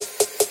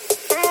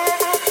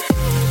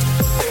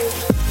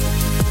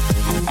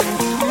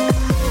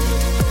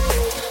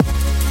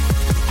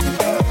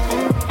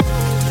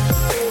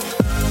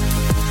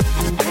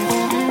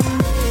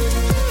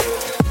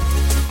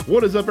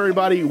What is up,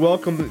 everybody?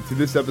 Welcome to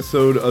this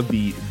episode of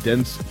the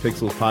Dense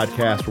Pixels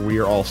podcast, where we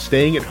are all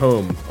staying at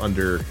home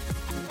under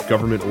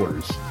government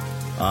orders.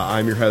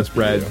 I'm your host,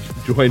 Brad,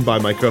 joined by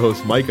my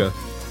co-host, Micah.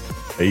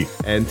 Hey.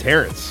 And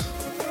Terrence.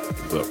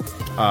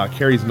 What's up?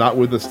 Carrie's not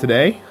with us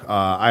today.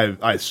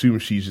 I assume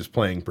she's just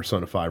playing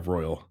Persona 5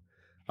 Royal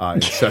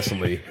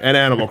incessantly. And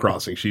Animal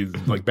Crossing. She's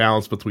like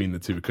balanced between the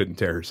two, couldn't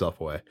tear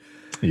herself away.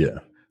 Yeah.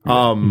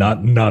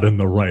 Not in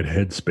the right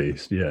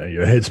headspace. Yeah,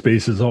 your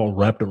headspace is all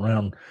wrapped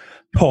around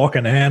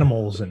talking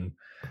animals and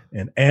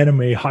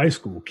anime high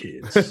school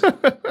kids.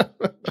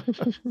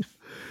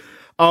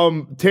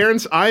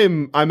 Terrence,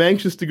 I'm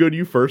anxious to go to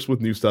you first with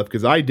new stuff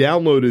because I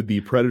downloaded the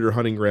Predator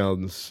Hunting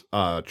Grounds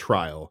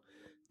trial.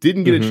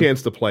 Didn't get a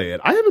chance to play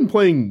it. I haven't been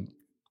playing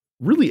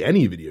really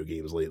any video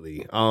games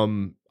lately.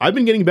 I've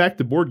been getting back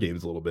to board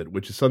games a little bit,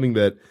 which is something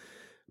that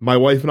my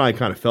wife and I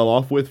kind of fell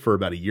off with for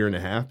about a year and a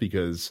half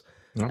because.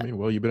 I mean,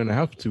 well, you've been in the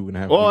house for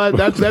 2.5 well,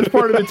 weeks. that's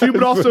part of it too,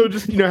 but also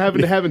just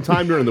having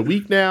time during the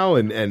week now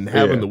and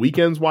having the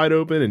weekends wide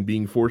open and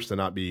being forced to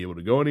not be able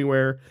to go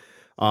anywhere.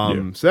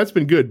 So that's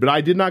been good, but I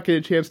did not get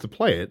a chance to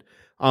play it.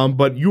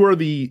 But you are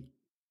the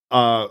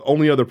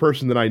only other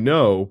person that I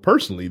know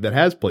personally that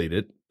has played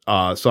it.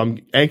 So I'm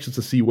anxious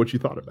to see what you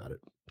thought about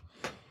it.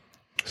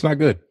 It's not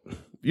good.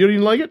 You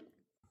didn't like it?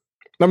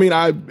 I mean,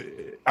 I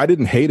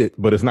didn't hate it,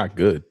 but it's not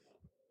good.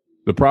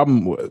 The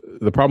problem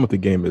with the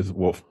game is,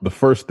 well, the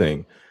first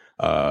match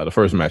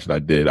that I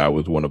did, I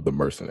was one of the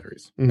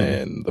mercenaries. Mm-hmm.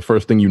 And the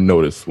first thing you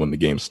notice when the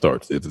game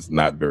starts is it's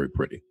not very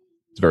pretty.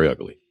 It's very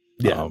ugly.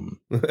 Yeah.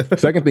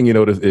 Second thing you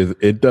notice is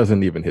it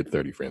doesn't even hit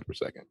 30 frames per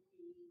second.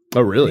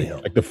 Oh, really?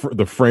 Like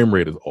the frame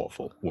rate is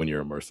awful when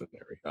you're a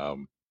mercenary.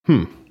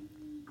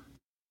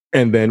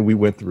 And then we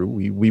went through,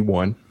 we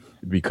won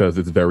because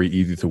it's very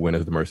easy to win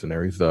as the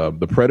mercenaries.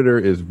 The Predator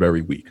is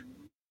very weak.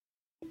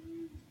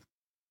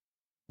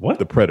 What?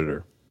 The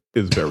Predator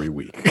is very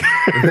weak.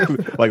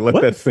 Like,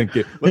 let that sink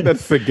in. Let that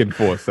sink in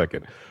for a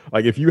second.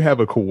 Like, if you have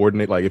a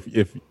coordinate, like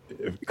if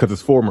because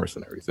it's 4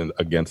 mercenaries and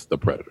against the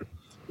Predator.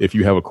 If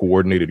you have a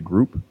coordinated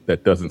group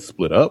that doesn't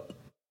split up,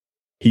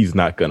 he's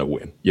not gonna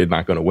win. You're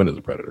not gonna win as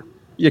a Predator.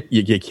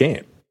 You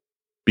can't,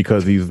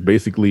 because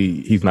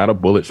he's not a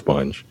bullet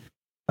sponge,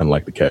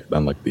 unlike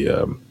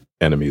the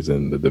enemies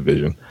in the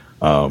Division.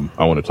 I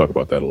want to talk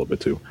about that a little bit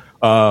too.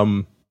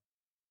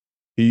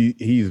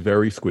 He's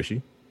very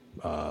squishy.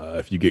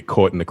 If you get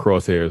caught in the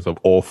crosshairs of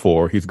all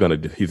 4, he's gonna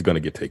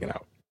get taken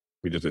out.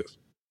 He just is.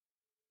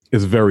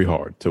 It's very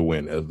hard to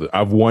win.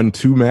 I've won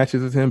 2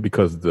 matches with him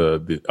because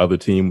the other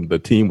team,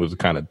 was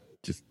kind of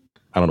just,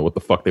 I don't know what the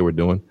fuck they were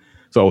doing.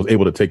 So I was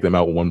able to take them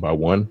out one by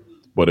one.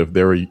 But if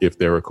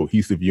they're a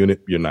cohesive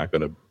unit, you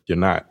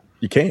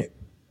can't.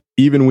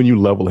 Even when you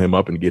level him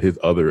up and get his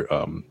other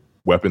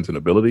weapons and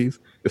abilities,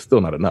 it's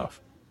still not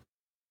enough.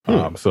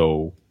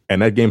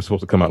 And that game's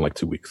supposed to come out in like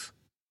 2 weeks.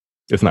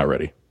 It's not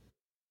ready.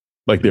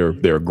 Like there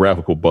are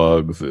graphical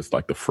bugs. It's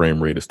like the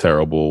frame rate is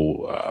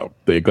terrible.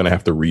 They're gonna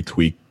have to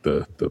retweak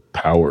the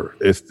power.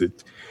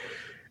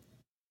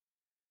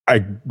 I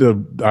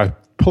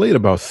played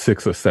about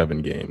 6 or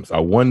 7 games. I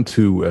won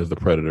 2 as the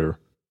Predator.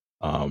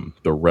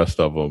 The rest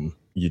of them,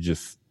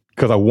 because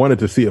I wanted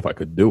to see if I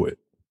could do it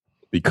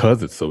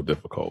because it's so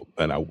difficult.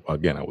 And I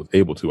was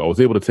able to. I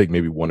was able to take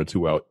maybe 1 or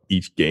 2 out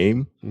each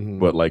game. Mm-hmm.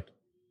 But like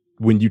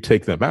when you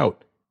take them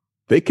out,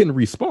 they can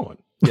respawn.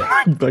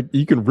 Yeah. Like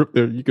you can rip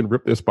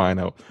their spine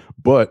out,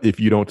 but if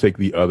you don't take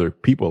the other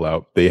people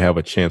out, they have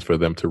a chance for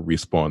them to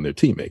respawn their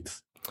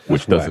teammates,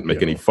 which doesn't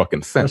make any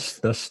fucking sense.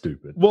 That's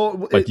stupid.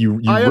 Well, like you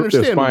rip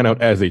their spine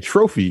out as a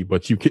trophy,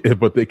 but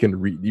they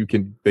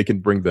can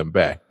bring them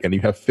back, and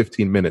you have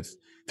 15 minutes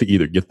to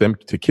either get them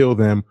to kill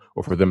them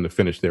or for them to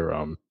finish their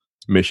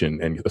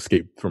mission and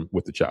escape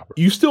with the chopper.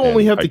 You still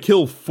only have to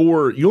kill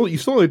 4. You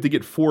still only have to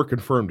get 4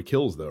 confirmed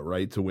kills, though,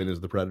 right, to win as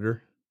the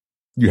Predator.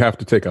 You have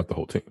to take out the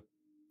whole team.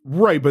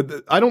 Right,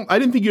 but I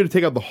didn't think you had to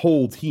take out the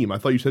whole team. I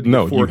thought you said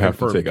no. You have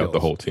to take out the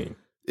whole team.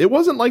 It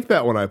wasn't like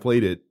that when I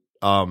played it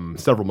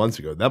several months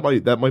ago.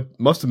 That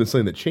must have been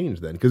something that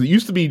changed then, because it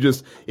used to be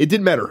just it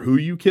didn't matter who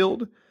you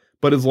killed,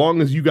 but as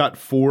long as you got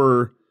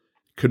 4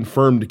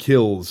 confirmed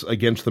kills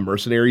against the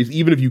mercenaries,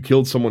 even if you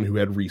killed someone who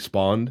had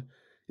respawned,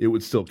 it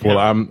would still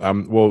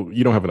count. Well,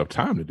 you don't have enough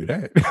time to do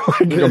that.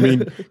 I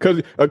mean,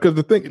 because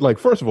the thing, like,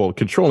 first of all,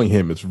 controlling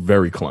him is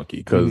very clunky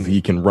because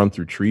he can run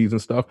through trees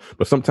and stuff.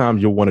 But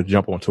sometimes you'll want to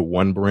jump onto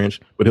one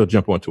branch, but he'll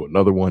jump onto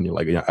another one. You're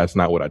like, yeah, that's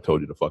not what I told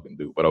you to fucking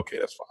do. But okay,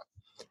 that's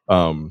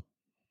fine.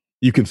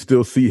 You can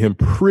still see him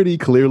pretty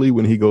clearly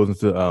when he goes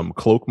into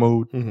cloak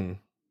mode,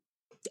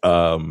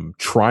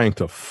 trying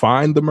to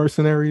find the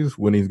mercenaries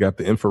when he's got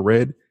the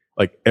infrared.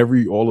 Like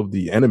all of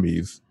the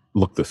enemies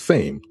look the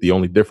same. The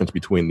only difference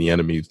between the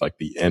enemies, like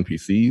the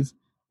NPCs,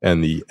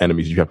 and the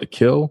enemies you have to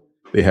kill,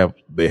 they have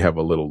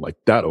a little like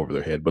dot over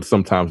their head, but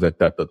sometimes that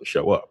dot doesn't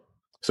show up.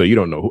 So you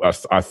don't know who.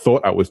 I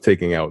thought I was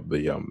taking out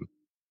the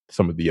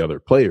some of the other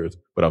players,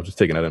 but I was just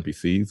taking out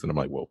NPCs, and I'm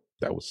like, well,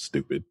 that was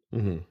stupid.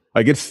 Mm-hmm.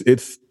 Like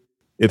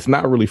it's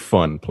not really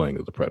fun playing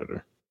as a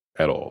Predator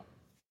at all.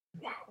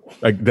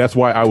 Like that's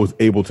why I was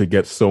able to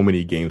get so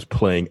many games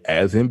playing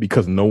as him,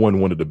 because no one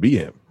wanted to be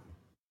him.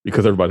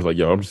 Because everybody's like,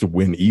 yo, I'm just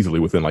win easily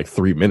within like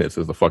 3 minutes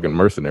as a fucking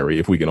mercenary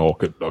if we can all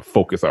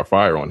focus our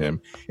fire on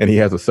him. And he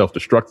has a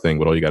self-destruct thing,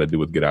 but all you got to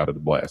do is get out of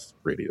the blast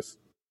radius.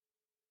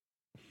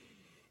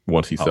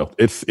 Once he's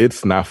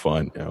it's not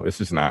fun. You know, it's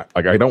just not.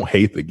 Like, I don't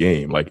hate the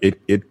game. Like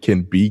it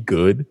can be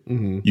good.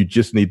 Mm-hmm. You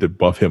just need to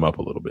buff him up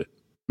a little bit,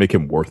 make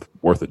him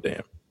worth a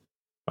damn.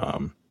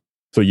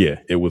 So yeah,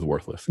 it was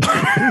worthless.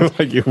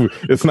 Like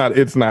it's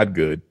not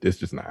good. It's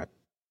just not.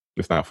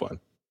 It's not fun.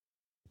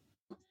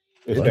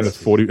 It's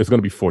 40. It's going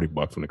to be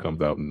 $40 when it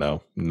comes out.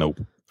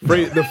 Nope.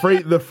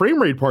 The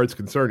frame rate part's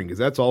concerning because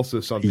that's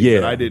also something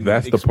that I didn't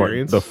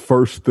experience. The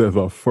first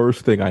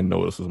thing I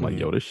noticed was like,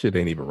 yo, this shit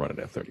ain't even running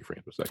at 30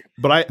 frames per second.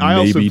 But I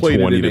also played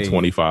 20 it to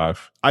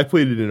 25. I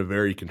played it in a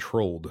very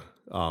controlled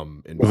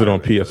environment. Was it on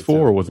PS4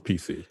 or was it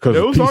PC? Because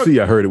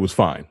PC, I heard it was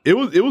fine. It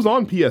was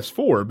on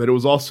PS4, but it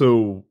was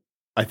also,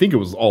 I think it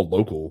was all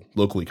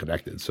locally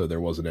connected, so there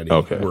wasn't any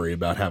worry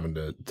about having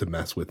to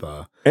mess with.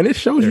 And it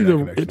shows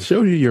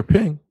you your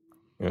ping.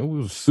 It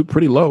was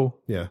pretty low.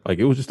 Yeah, like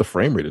it was just a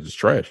frame rate. It's just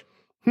trash.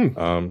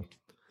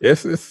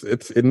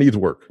 It needs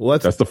work. Well,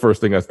 that's the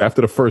first thing.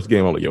 After the first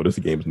game, I'm like, yo, this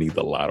game needs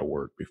a lot of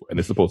work before, and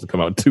it's supposed to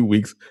come out in 2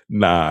 weeks.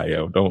 Nah,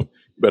 yo, don't.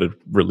 You better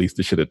release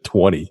this shit at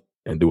 20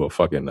 and do a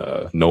fucking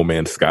No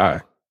Man's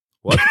Sky.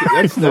 Well,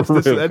 that's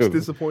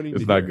disappointing.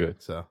 It's not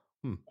good. So,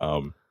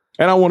 and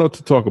I wanted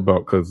to talk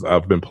about, because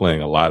I've been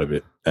playing a lot of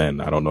it,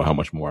 and I don't know how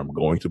much more I'm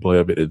going to play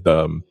of it.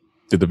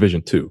 The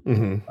Division 2.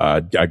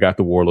 Mm-hmm. I got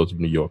the Warlords of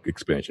New York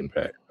expansion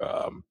pack.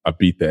 I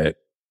beat that.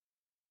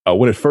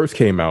 When it first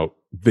came out,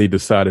 they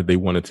decided they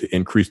wanted to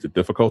increase the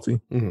difficulty,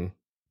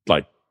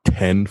 like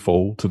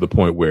tenfold, to the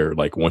point where,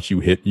 like, once you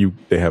hit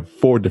they have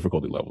 4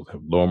 difficulty levels. They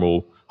have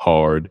normal,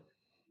 hard,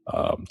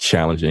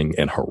 challenging,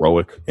 and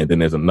heroic. And then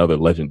there's another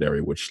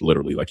legendary, which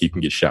literally, like, you can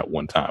get shot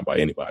one time by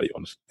anybody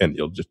and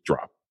it'll just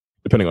drop,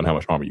 depending on how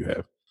much armor you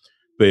have.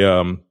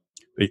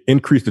 They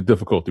increased the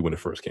difficulty when it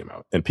first came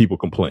out, and people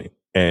complained,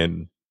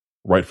 and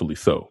rightfully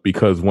so,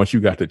 because once you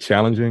got to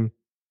challenging,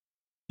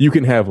 you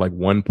can have like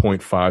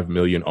 1.5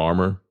 million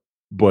armor,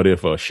 but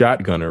if a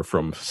shotgunner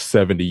from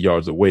 70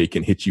 yards away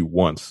can hit you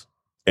once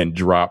and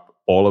drop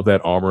all of that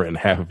armor and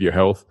half of your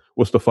health,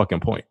 what's the fucking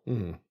point?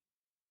 Mm-hmm.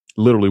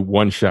 Literally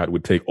one shot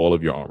would take all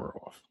of your armor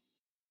off.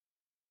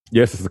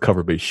 Yes, it's a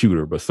cover-based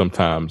shooter, but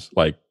sometimes,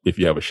 like, if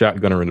you have a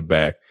shotgunner in the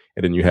back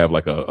and then you have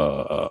like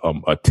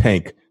a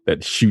tank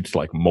that shoots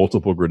like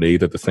multiple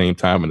grenades at the same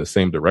time in the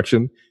same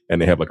direction,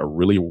 and they have like a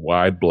really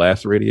wide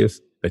blast radius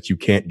that you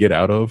can't get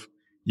out of,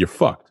 you're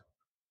fucked.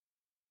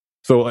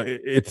 So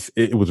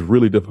it was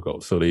really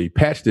difficult. So they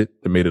patched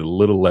it to make it a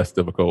little less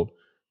difficult,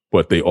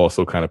 but they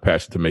also kind of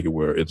patched it to make it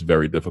where it's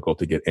very difficult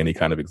to get any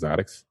kind of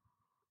exotics.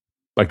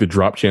 Like, the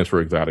drop chance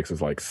for exotics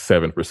is like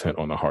 7%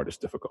 on the hardest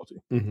difficulty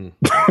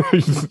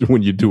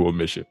when you do a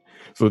mission.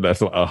 So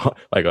that's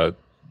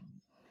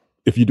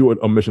if you do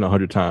a mission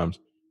 100 times,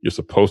 you're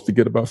supposed to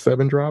get about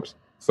 7 drops.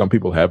 Some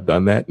people have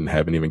done that and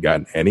haven't even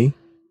gotten any.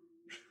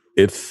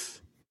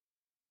 It's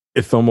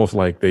almost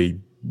like they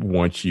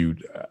want you.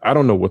 I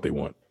don't know what they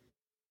want.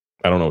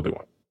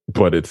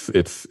 But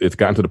it's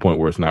gotten to the point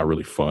where it's not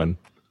really fun.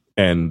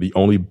 And the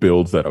only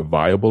builds that are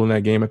viable in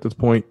that game at this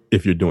point,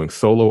 if you're doing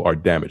solo, are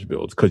damage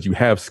builds, because you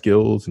have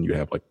skills and you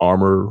have like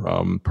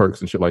armor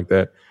perks and shit like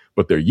that.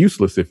 But they're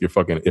useless if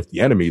the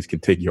enemies can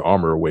take your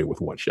armor away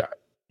with one shot.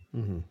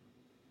 Mm-hmm.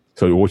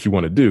 So what you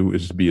want to do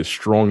is just be as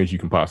strong as you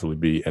can possibly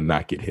be and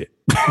not get hit.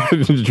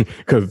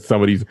 Because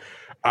some of these,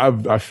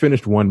 I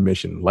finished one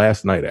mission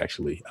last night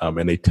actually,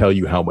 and they tell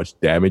you how much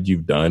damage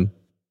you've done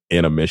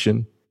in a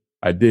mission.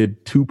 I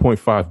did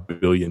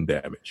 2.5 billion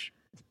damage.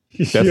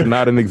 That's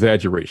not an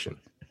exaggeration.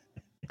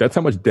 That's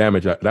how much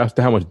damage. That's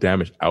how much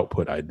damage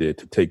output I did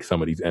to take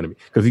some of these enemies,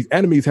 because these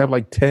enemies have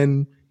like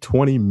 10,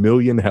 20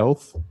 million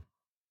health.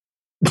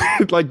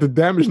 Like, the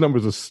damage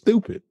numbers are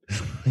stupid.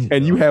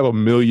 And you have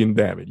 1 million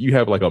damage. You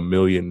have like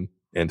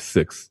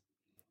 1,000,006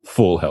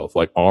 full health,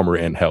 like armor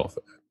and health.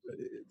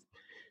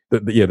 The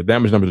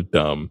damage numbers are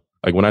dumb.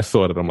 Like, when I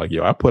saw it, I'm like,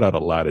 yo, I put out a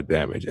lot of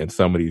damage, and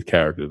some of these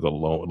characters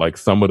alone, like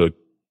some of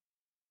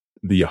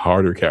the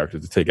harder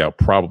characters to take out,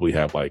 probably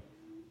have, like,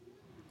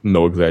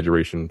 no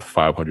exaggeration,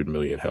 500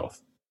 million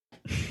health.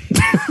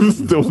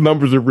 Those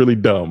numbers are really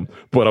dumb,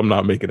 but I'm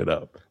not making it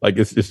up. Like,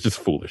 it's just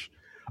foolish.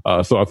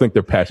 So I think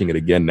they're patching it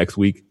again next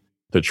week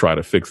to try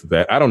to fix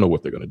that. I don't know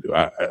what they're going to do,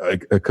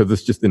 because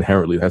it's just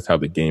inherently, that's how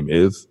the game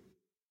is.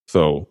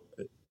 So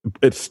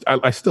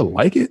I still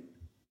like it,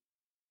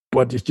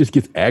 but it just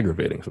gets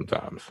aggravating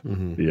sometimes.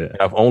 Mm-hmm. Yeah, and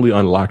I've only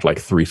unlocked like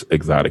 3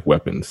 exotic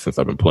weapons since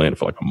I've been playing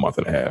for like a month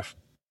and a half.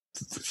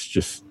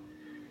 It's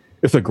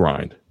a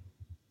grind.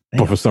 Damn.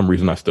 But for some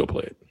reason, I still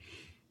play it.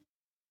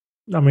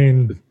 I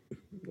mean,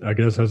 I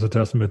guess that's a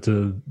testament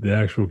to the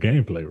actual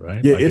gameplay,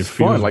 right? Yeah, like, it's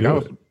fun. Like,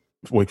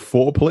 like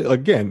 4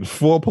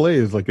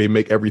 players, like they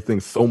make everything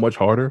so much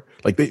harder.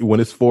 Like when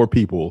it's 4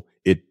 people,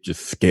 it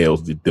just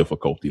scales the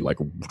difficulty like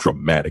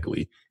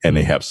dramatically, and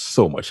they have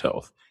so much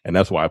health. And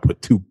that's why I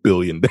put 2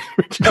 billion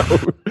damage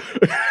out.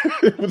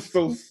 It was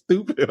so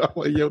stupid. I'm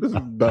like, yo, this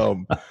is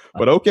dumb.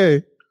 But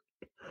okay.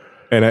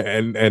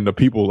 And the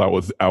people I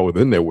was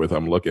in there with,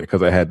 I'm looking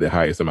because I had the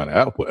highest amount of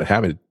output,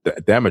 having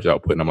damage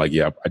output, and I'm like,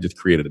 yeah, I just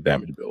created a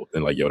damage build,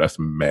 and like, yo, that's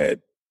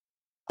mad.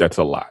 That's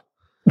a lot.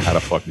 How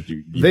the fuck did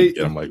you get?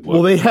 I'm like, what?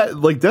 Well, they had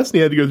like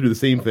Destiny had to go through the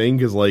same thing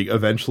because like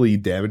eventually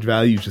damage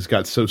values just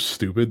got so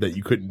stupid that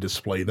you couldn't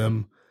display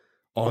them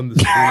on the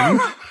screen.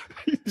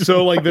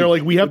 So like they're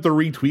like, we have to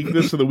retweak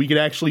this so that we can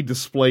actually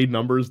display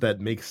numbers that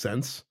make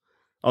sense.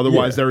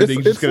 Otherwise,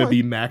 everything's just going to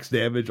be max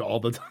damage all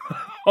the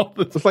time.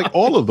 It's like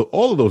all of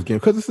those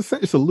games because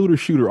it's a looter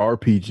shooter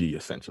RPG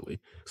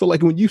essentially. So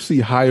like when you see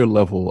higher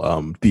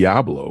level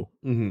Diablo.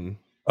 Mm-hmm.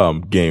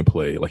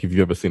 Gameplay, like if you've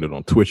ever seen it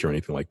on Twitch or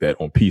anything like that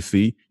on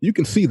PC, you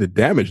can see the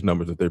damage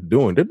numbers that they're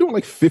doing. They're doing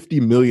like 50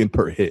 million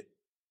per hit,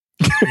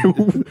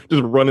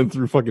 just running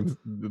through fucking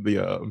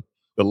the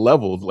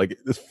levels. Like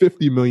it's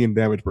 50 million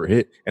damage per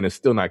hit, and it's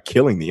still not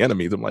killing the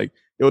enemies. I'm like,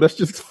 yo, that's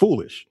just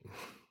foolish.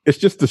 It's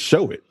just to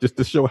show it, just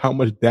to show how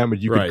much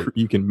damage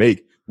you can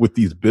make with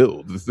these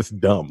builds. It's just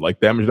dumb. Like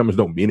damage numbers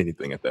don't mean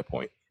anything at that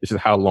point. It's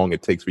just how long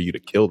it takes for you to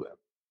kill them.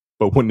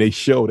 But when they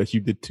show that you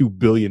did 2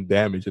 billion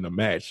damage in a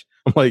match,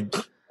 I'm like,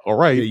 all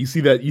right. Yeah, you see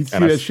that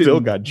shit still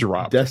got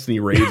dropped. Destiny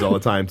raids all the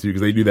time too,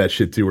 because they do that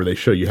shit too, where they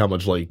show you how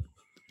much like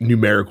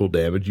numerical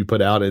damage you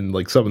put out, and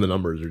like some of the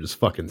numbers are just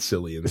fucking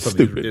silly and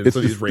stupid.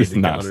 It's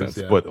nonsense.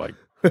 Yeah. But like,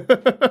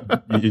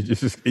 you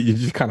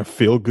just kind of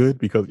feel good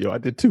because I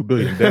did 2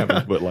 billion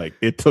damage, but like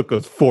it took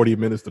us 40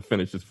 minutes to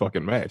finish this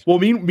fucking match. Well,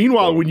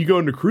 meanwhile, when you go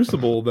into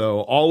Crucible,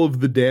 though, all of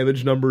the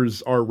damage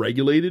numbers are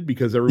regulated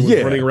because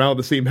everyone's running around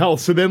with the same health.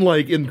 So then,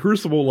 like in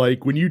Crucible,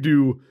 like when you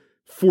do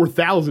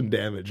 4,000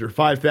 damage or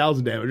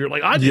 5,000 damage, you're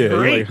like, I did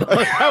great.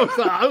 Like, I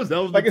was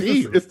like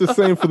it's the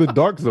same for the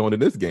Dark Zone in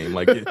this game.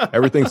 Like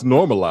everything's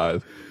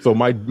normalized. So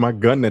my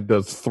gun that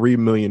does 3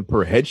 million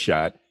per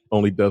headshot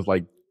only does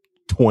like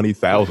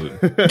 20,000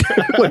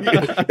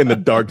 like, in the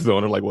Dark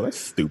Zone. I'm like, well, that's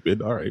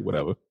stupid. All right,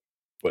 whatever.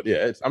 But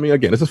yeah, it's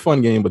a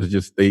fun game, but it's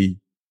just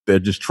they're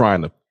just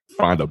trying to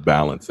find a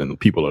balance, and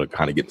people are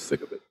kind of getting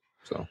sick of it.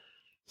 So,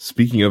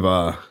 speaking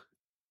of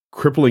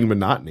crippling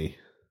monotony,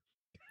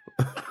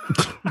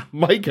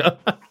 Micah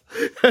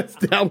has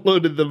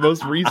downloaded the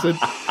most recent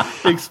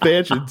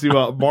expansion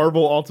to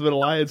Marvel Ultimate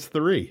Alliance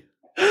 3.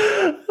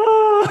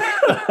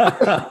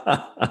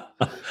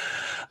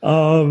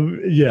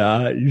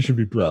 Yeah, you should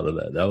be proud of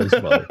that. That was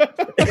funny.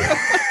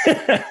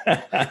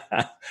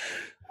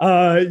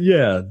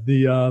 Yeah,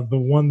 the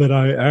one that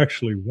I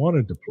actually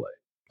wanted to play,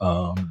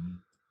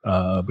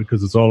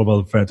 because it's all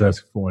about the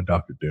Fantastic Four and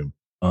Doctor Doom.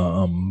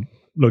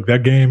 Look,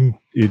 that game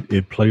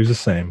it plays the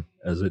same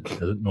as it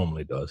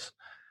normally does.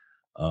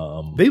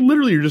 They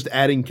literally are just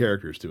adding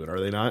characters to it, are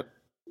they not?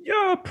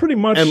 Yeah, pretty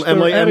much. And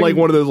like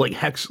one of those like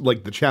hex,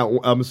 like the challenge.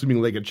 I'm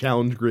assuming like a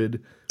challenge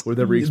grid with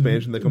every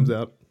expansion that comes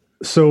out.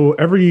 So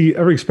every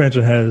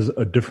expansion has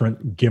a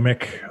different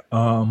gimmick.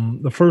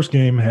 The first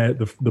game had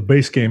the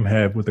base game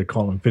had what they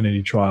call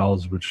Infinity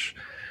Trials, which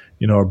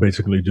are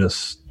basically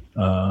just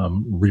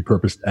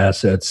repurposed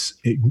assets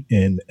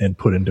and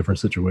put in different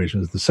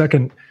situations.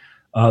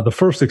 The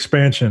first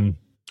expansion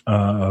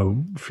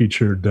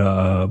featured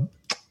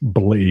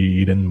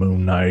Blade and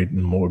Moon Knight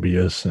and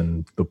Morbius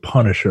and the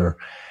Punisher,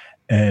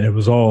 and it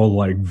was all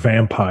like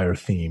vampire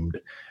themed.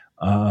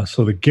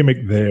 So the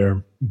gimmick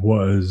there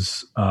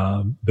was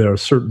there are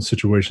certain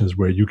situations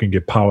where you can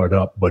get powered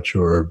up, but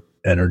your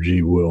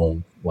energy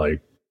will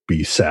like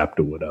be sapped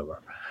or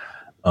whatever.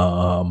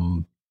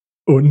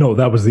 Or no,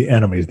 that was the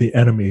enemies. The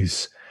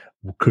enemies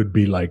could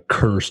be like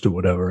cursed or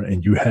whatever,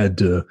 and you had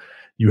to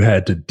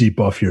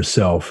debuff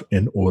yourself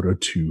in order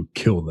to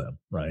kill them,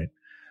 right?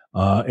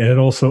 And it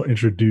also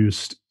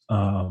introduced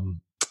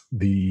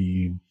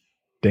the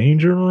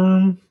Danger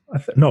Room.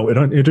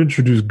 It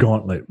introduced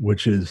Gauntlet,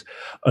 which is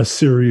a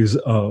series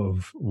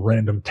of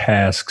random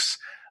tasks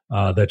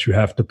that you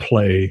have to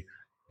play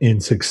in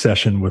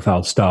succession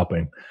without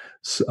stopping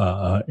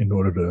in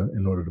order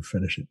to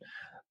finish it.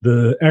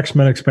 The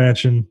X-Men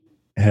expansion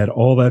had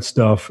all that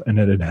stuff, and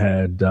then it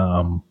had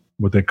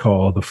what they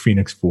call the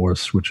Phoenix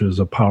Force, which is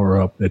a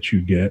power-up that you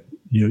get.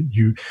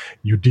 You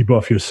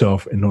debuff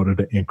yourself in order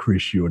to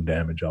increase your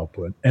damage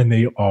output. And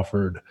they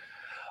offered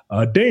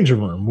Danger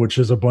Room, which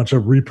is a bunch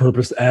of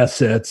repurposed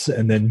assets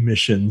and then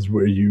missions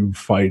where you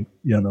fight,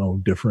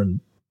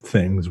 different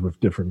things with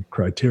different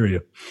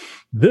criteria.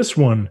 This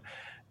one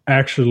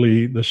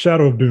actually, the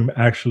Shadow of Doom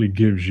actually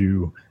gives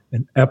you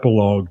an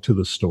epilogue to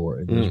the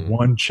story. There's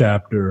one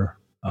chapter.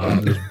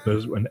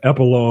 There's an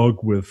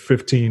epilogue with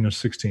 15 or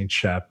 16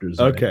 chapters.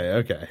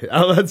 Okay.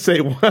 Let's say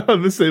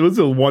what's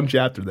the one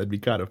chapter? That'd be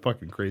kind of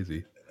fucking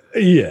crazy.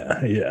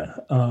 Yeah.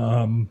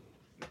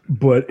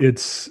 But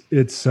it's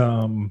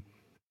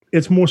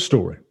more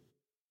story,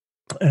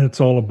 and it's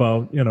all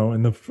about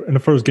in the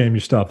first game you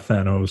stop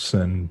Thanos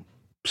and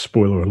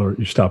spoiler alert,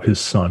 you stop his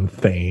son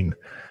Thane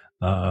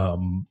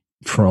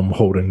from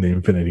holding the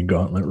Infinity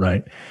Gauntlet,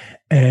 right?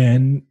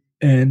 And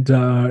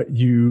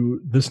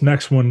this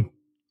next one,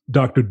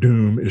 Doctor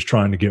Doom is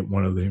trying to get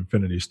one of the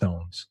Infinity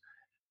Stones,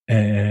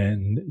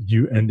 and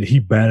he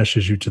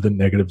banishes you to the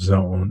negative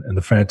zone, and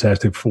the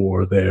Fantastic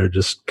Four, they're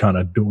just kind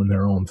of doing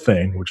their own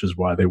thing, which is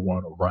why they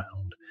weren't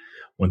around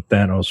when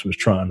Thanos was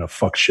trying to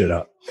fuck shit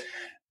up.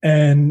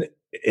 And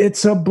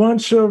it's a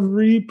bunch of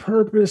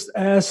repurposed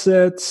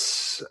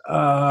assets.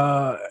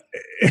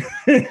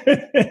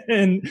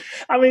 And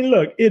I mean,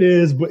 look, it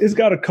is, but it's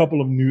got a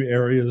couple of new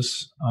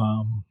areas.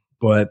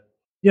 But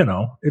you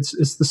know,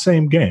 it's the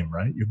same game,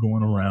 right? You're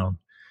going around,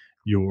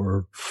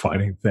 you're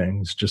fighting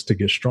things just to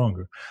get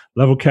stronger.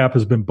 Level cap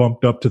has been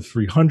bumped up to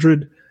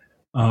 300.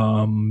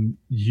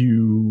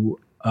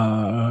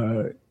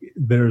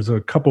 There's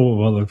a couple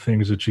of other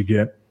things that you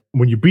get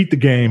when you beat the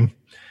game.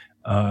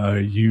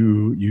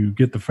 You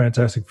get the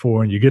Fantastic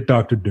Four and you get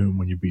Doctor Doom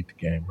when you beat the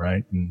game,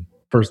 right? And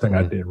first thing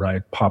I did,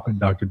 right, popping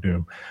Doctor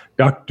Doom.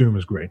 Doctor Doom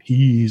is great.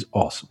 He's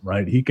awesome,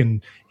 right? He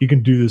can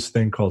do this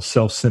thing called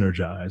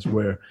self-synergize,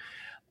 where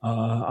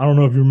I don't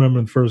know if you remember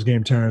in the first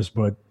game, Terrence,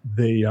 but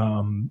they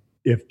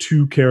if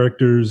two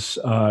characters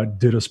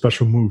did a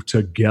special move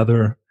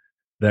together,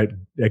 that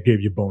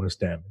gave you bonus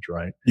damage,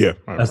 right? Yeah,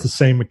 that's the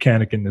same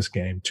mechanic in this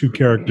game. Two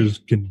characters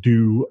can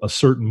do a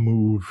certain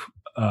move.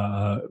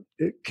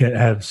 It can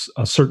have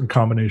a certain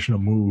combination of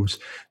moves.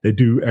 They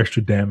do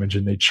extra damage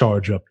and they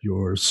charge up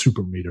your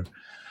super meter.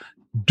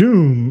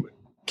 Doom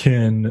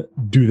can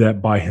do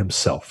that by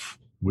himself,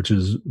 which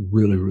is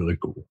really, really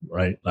cool,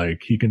 right?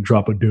 Like he can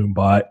drop a Doom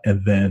bot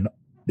and then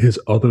his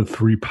other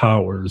three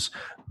powers,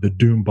 the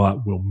Doom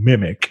bot will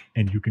mimic,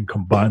 and you can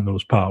combine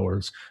those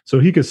powers. So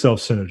he can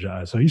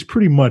self-synergize. So he's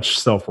pretty much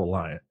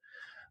self-reliant.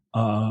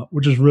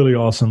 Which is really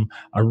awesome.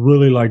 I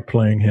really like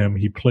playing him.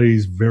 He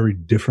plays very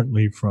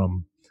differently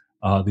from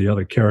the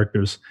other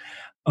characters.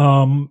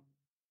 And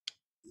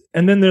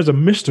then there's a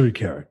mystery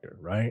character,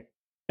 right?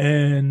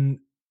 And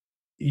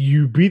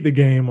you beat the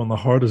game on the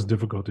hardest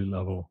difficulty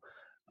level,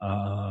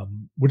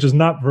 which is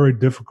not very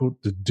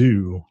difficult to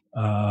do.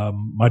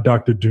 My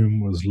Doctor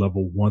Doom was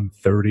level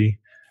 130.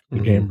 The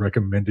game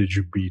recommended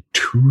you be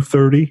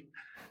 230.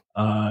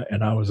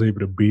 And I was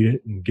able to beat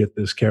it and get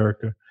this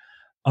character.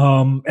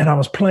 And I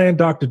was playing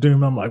Doctor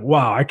Doom. I'm like,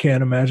 wow, I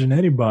can't imagine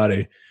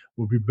anybody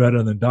would be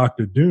better than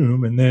Doctor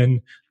Doom. And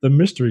then the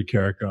mystery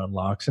character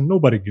unlocks and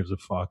nobody gives a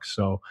fuck.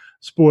 So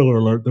spoiler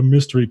alert, the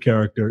mystery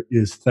character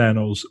is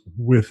Thanos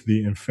with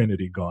the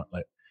Infinity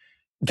Gauntlet.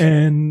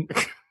 And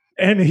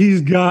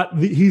he's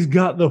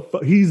the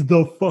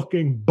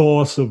fucking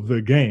boss of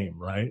the game,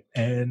 right?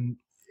 And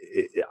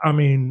I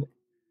mean,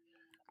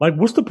 like,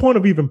 what's the point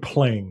of even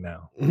playing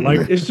now?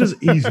 Like, it's just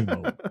easy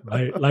mode,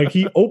 right? Like,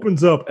 he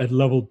opens up at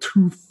level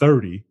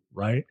 230,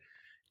 right?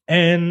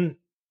 And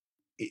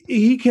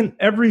he can,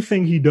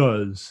 everything he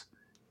does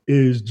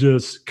is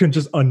can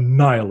just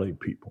annihilate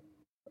people.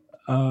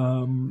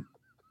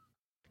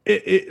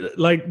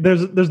 Like,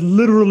 there's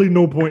literally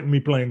no point in me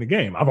playing the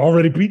game. I've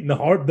already beaten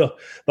the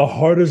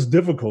hardest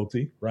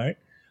difficulty, right?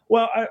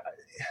 Well,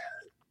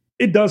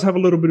 it does have a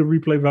little bit of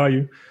replay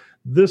value.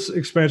 This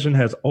expansion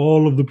has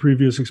all of the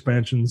previous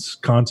expansions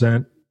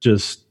content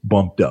just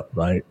bumped up,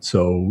 right?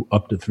 So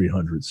up to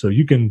 300. So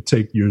you can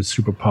take your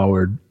super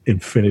powered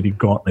Infinity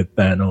Gauntlet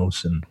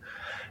Thanos and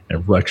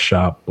wreck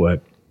shop,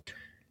 but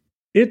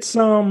it's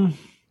look,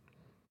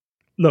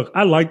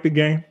 I like the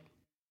game,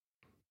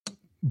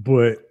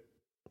 but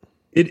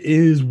it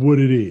is what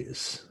it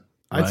is.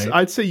 Right?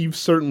 I'd say you've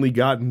certainly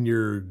gotten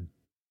your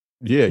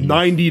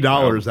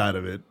 $90 out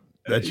of it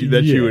that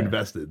you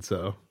invested.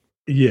 So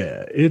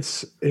yeah,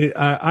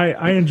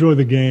 I enjoy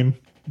the game,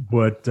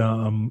 but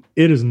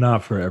it is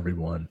not for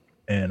everyone,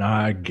 and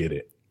I get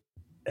it.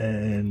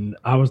 And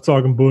I was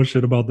talking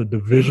bullshit about the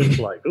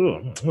Division, like,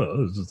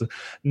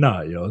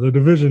 the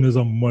Division is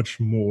a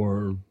much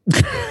more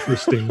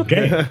interesting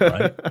game,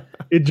 right?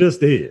 It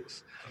just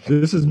is.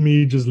 This is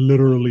me just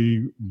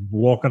literally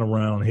walking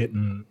around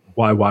hitting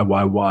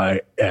Y,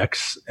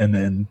 X, and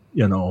then,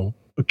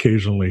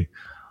 occasionally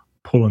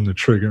pulling the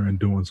trigger and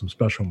doing some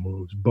special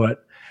moves.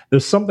 But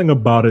there's something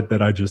about it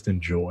that I just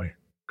enjoy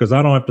because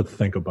I don't have to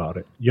think about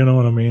it. You know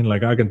what I mean?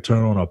 Like, I can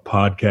turn on a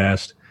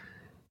podcast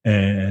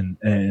and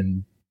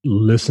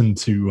listen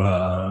to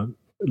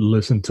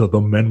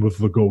the men with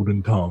the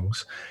golden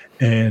tongues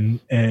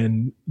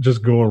and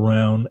just go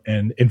around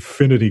and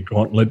infinity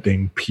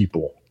gauntleting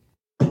people.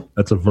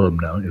 That's a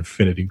verb now,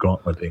 infinity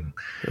gauntleting.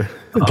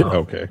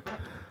 Okay.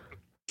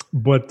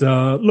 But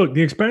look,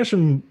 the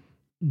expansion,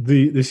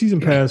 the season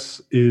pass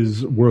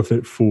is worth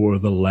it for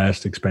the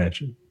last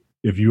expansion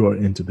if you are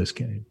into this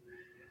game.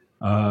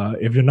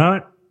 If you're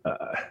not,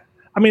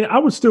 I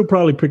would still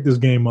probably pick this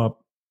game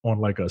up on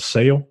like a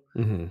sale,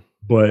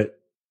 but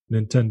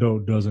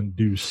Nintendo doesn't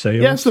do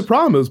sales. Yeah, it's the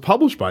problem. It was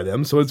published by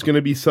them, so it's going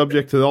to be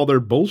subject to all their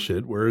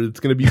bullshit where it's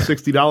going to be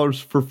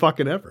 $60 for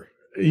fucking ever.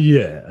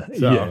 Yeah.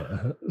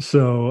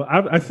 So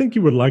I think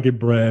you would like it,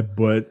 Brad,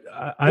 but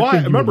I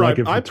think you would like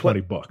it for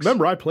 $20.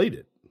 Remember, I played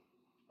it.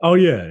 Oh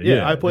yeah,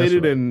 Yeah, I played that's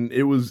it right. and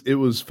it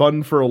was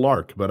fun for a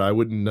lark, but I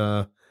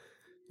wouldn't.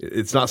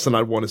 It's not something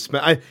I'd want to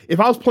spend. If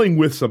I was playing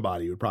with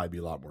somebody, it would probably be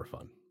a lot more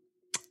fun.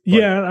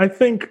 Yeah, I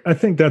think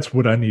that's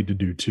what I need to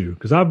do too,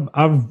 because I've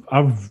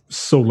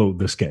soloed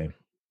this game,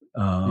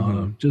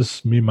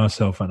 just me,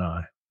 myself, and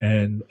I.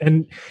 And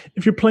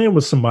if you're playing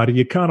with somebody,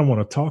 you kind of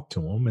want to talk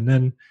to them, and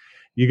then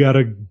you got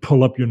to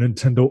pull up your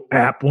Nintendo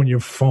app on your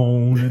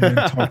phone and then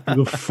talk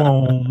through the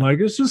phone. Like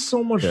it's just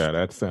so much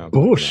that sounds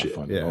bullshit.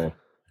 Like Yeah.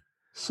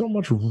 So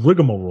much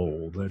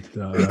rigmarole that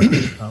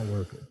it's not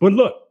worth it. But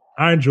look,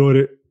 I enjoyed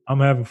it. I'm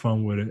having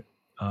fun with it.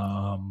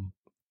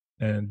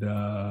 And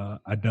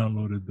I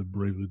downloaded the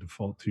Bravely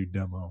Default 2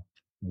 demo,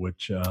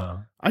 which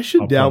I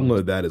should I'll download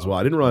probably that as talk well.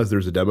 I about. didn't realize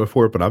there's a demo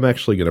for it, but I'm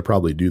actually going to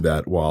probably do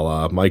that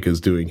while Mike is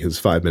doing his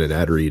 5-minute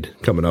ad read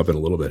coming up in a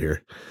little bit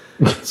here.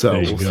 So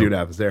There you we'll go. see what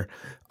happens there.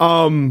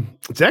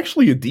 It's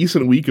actually a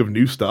decent week of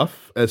new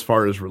stuff as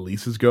far as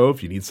releases go.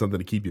 If you need something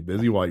to keep you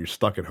busy while you're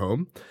stuck at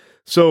home,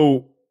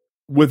 so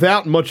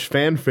without much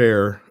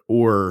fanfare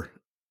or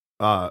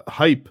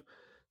hype,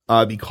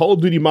 the Call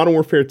of Duty Modern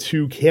Warfare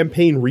 2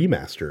 campaign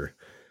remaster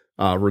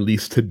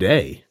released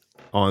today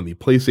on the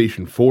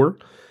PlayStation 4.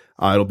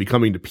 It'll be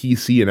coming to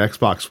PC and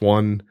Xbox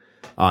One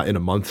in a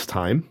month's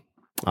time.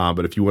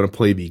 But if you want to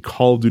play the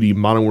Call of Duty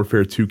Modern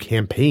Warfare 2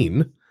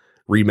 campaign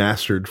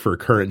remastered for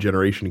current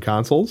generation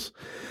consoles,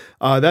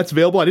 that's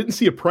available. I didn't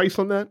see a price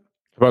on that.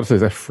 I'm about to say,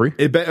 is that free?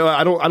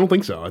 I don't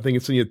think so. I think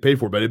it's something you have to pay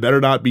for, but it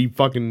better not be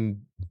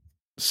fucking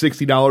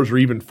 $60 or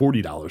even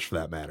 $40 for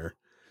that matter.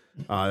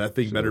 That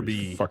thing better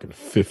be fucking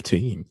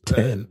 15,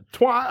 10.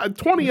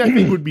 20. I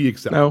think would be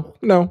acceptable.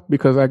 No,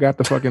 because I got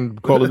the fucking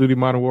Call of Duty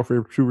Modern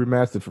Warfare 2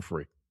 remastered for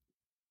free.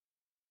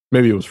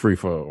 Maybe it was free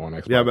for on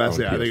Xbox. Yeah, but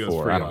on I think it was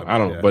PS4. free. I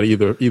don't know, but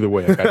either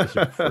way, I got this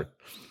shit for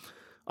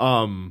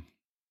free.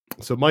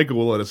 So Michael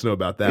will let us know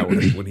about that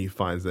when he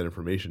finds that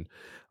information.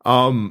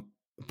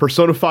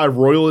 Persona 5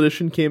 Royal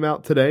Edition came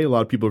out today. A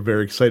lot of people are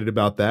very excited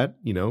about that.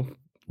 You know,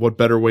 what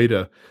better way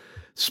to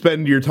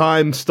spend your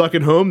time stuck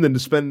at home than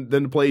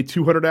to play a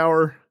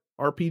 200-hour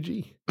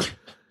RPG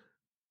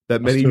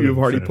that many of you have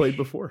already played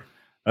before.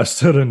 I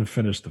still didn't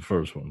finish the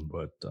first one,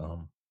 but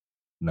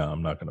no,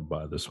 I'm not going to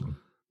buy this one.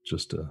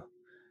 Just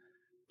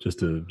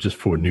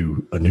for a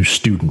new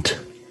student.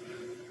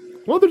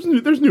 Well, there's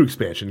new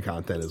expansion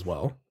content as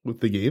well with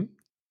the game.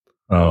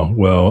 Oh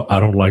well, I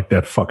don't like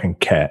that fucking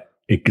cat.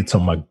 It gets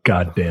on my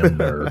goddamn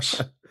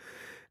nerves.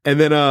 And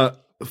then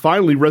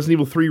finally, Resident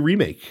Evil 3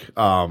 Remake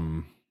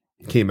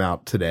came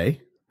out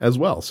today as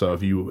well. So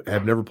if you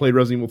have never played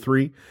Resident Evil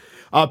 3,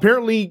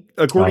 apparently,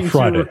 according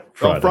Friday. to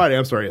Friday,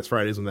 I'm sorry, yes,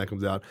 Friday's when that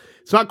comes out.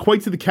 It's not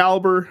quite to the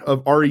caliber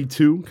of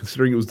RE2,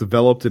 considering it was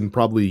developed in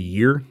probably a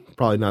year.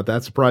 Probably not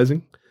that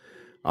surprising.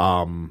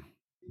 But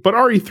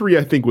RE3,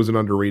 I think, was an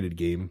underrated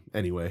game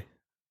anyway,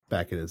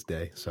 back in its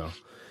day. So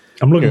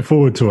I'm looking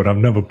forward to it. I've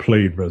never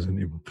played Resident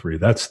Evil 3.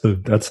 That's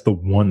the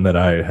one that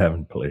I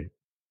haven't played.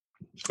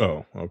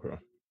 Oh, okay.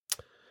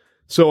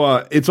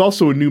 So it's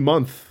also a new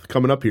month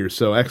coming up here.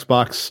 So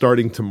Xbox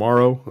starting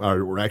tomorrow,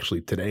 or actually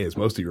today, as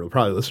most of you will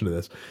probably listen to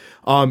this,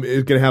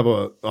 is going to have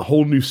a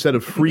whole new set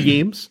of free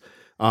games.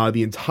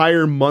 The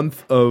entire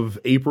month of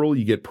April,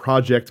 you get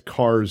Project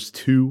Cars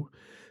 2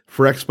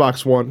 for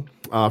Xbox One.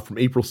 From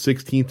April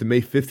 16th to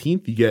May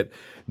 15th, you get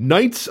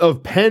Knights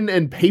of Pen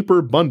and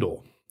Paper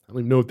Bundle. I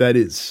don't even know what that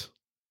is.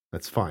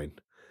 That's fine.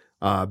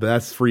 But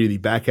that's free the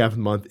back half of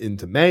the month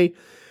into May.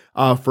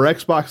 For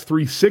Xbox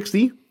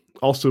 360,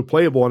 also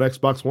playable on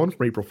Xbox One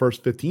from April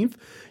 1st, 15th,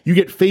 you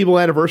get Fable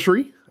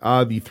Anniversary,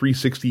 the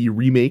 360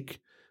 remake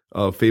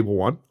of Fable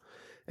 1.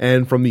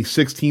 And from the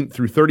 16th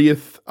through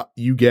 30th,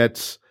 you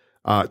get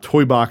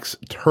Toy Box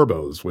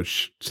Turbos,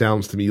 which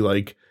sounds to me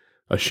like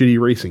a shitty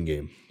racing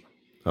game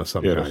of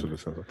some kind. That's what it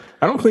sounds like.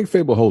 I don't think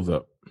Fable holds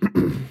up.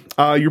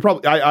 You're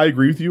probably. I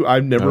agree with you.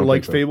 I've never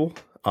liked Fable.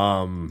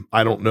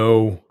 I don't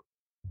know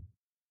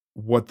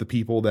what the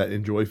people that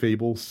enjoy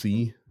Fable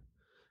see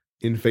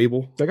in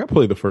Fable. Like I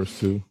played the first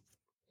 2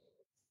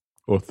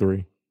 or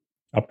 3.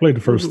 I played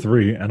the first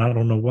 3, and I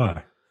don't know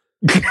why.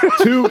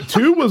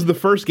 Two was the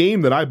first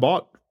game that I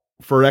bought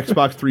for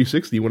Xbox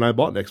 360 when I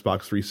bought an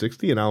Xbox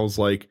 360, and I was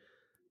like,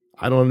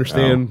 I don't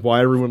understand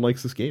why everyone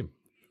likes this game.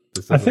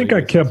 I think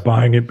I kept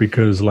buying it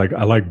because like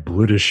I like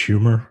British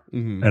humor,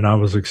 Mm-hmm. and I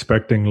was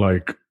expecting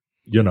like,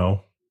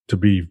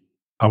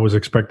 I was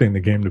expecting the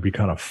game to be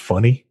kind of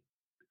funny,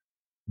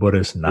 but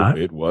it's not.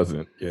 It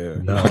wasn't. Yeah.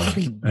 No.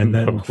 And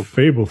then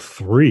Fable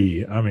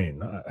 3,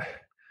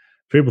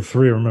 Fable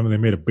 3, I remember they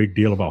made a big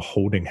deal about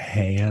holding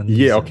hands.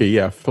 Yeah, okay,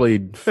 yeah. I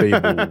played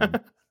Fable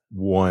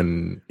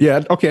 1.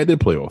 Yeah, okay, I did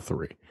play all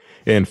 3.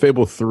 And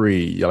Fable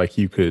 3, like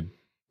you could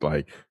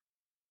like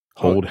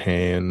hold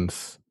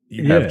hands,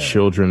 have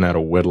children out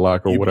of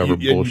wedlock or whatever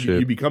bullshit.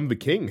 You become the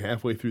king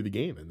halfway through the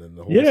game, and then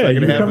the whole you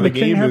second half become of the the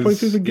king game halfway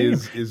through the game.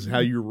 is how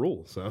you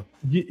rule. So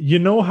You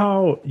know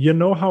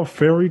how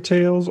fairy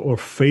tales or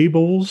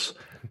fables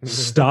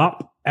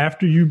stop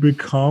after you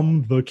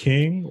become the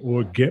king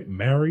or get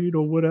married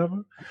or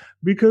whatever?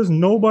 Because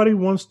nobody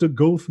wants to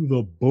go through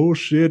the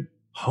bullshit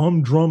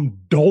humdrum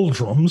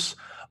doldrums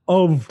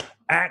of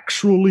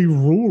actually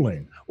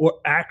ruling or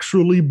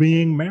actually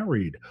being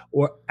married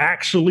or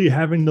actually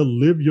having to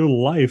live your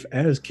life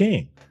as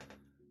king.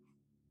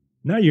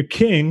 Now you're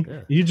king.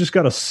 Yeah. You just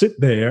got to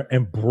sit there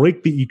and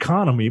break the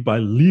economy by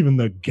leaving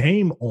the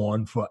game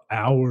on for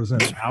hours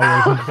and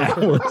hours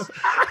and hours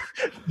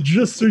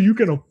just so you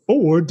can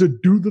afford to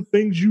do the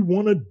things you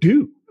want to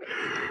do.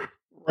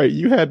 Right.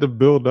 You had to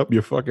build up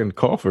your fucking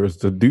coffers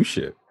to do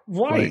shit.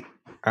 Right. Like,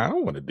 I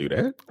don't want to do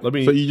that.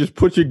 So you just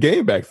put your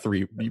game back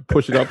you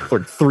push it up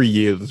for 3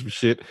 years of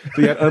shit.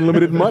 So you had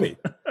unlimited money.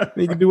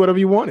 You can do whatever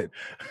you wanted.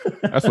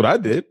 That's what I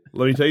did.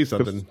 Let me tell you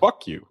something.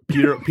 Fuck you.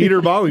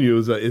 Peter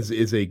Molyneux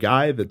is a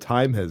guy that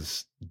time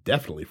has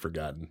definitely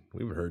forgotten.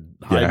 We haven't heard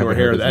hide nor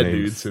hair of that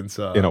dude since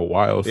in a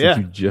while since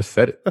you just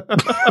said it.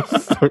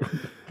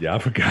 Yeah, I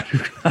forgot.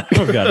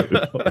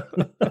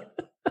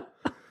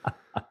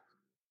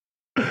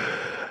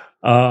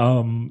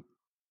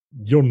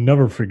 You'll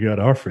never forget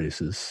our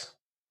faces.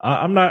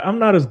 I'm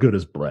not as good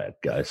as Brad,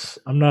 guys.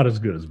 I'm not as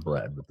good as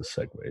Brad with the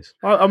segues.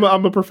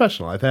 I'm a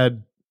professional. I've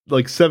had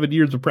like 7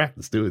 years of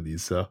practice doing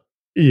these. So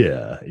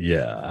yeah.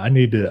 I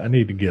need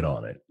to get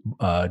on it.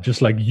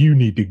 Just like you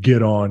need to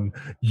get on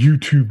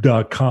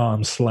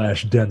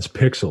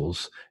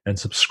youtube.com/densepixels and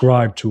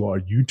subscribe to our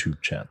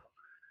YouTube channel.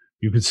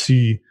 You can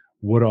see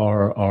what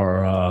our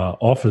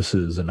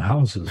offices and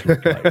houses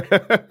look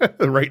like.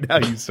 Right now,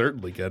 you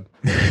certainly can.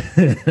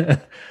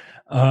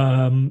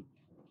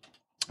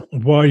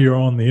 While you're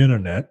on the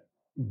internet,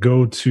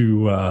 go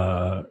to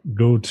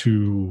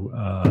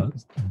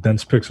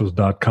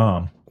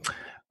densepixels.com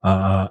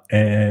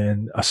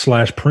and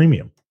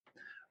 /premium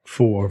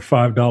for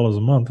 $5 a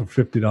month or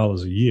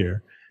 $50 a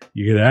year.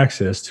 You get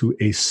access to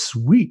a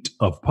suite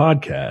of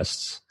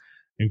podcasts,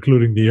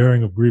 including the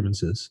airing of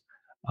grievances.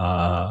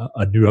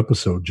 A new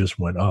episode just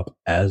went up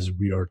as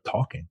we are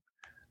talking.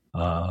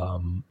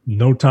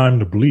 No Time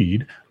to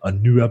Bleed. A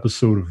new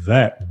episode of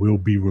that will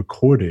be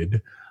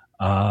recorded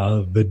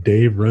the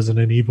day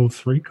Resident Evil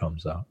 3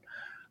 comes out.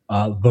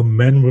 The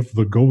Men with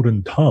the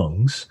Golden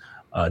Tongues,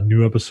 a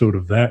new episode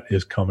of that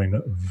is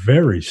coming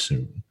very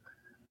soon.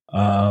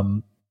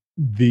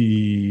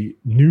 The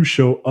new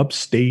show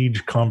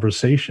Upstage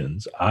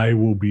Conversations, I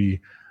will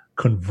be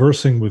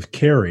conversing with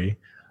Carrie.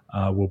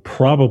 We'll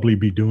probably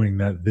be doing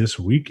that this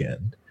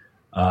weekend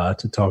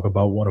to talk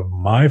about one of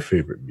my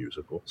favorite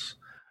musicals.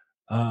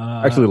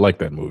 I actually like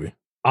that movie.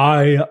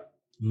 I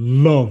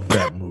love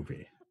that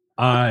movie.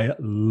 I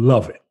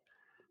love it.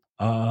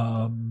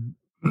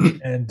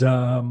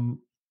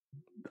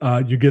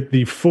 You get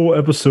the full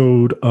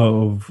episode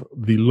of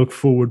the Look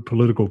Forward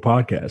Political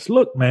Podcast.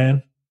 Look,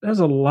 man, there's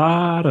a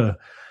lot of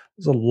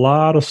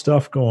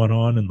stuff going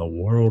on in the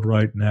world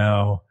right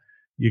now.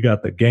 You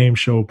got the game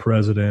show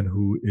president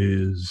who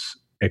is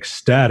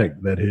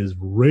ecstatic that his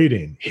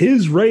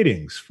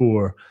ratings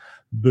for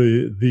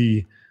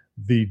the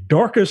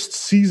darkest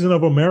season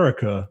of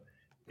America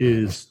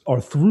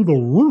are through the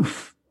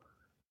roof.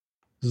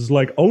 This is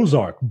like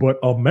Ozark, but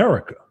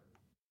America.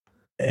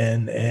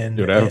 And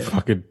dude, that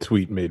fucking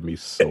tweet made me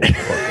so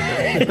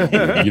fucking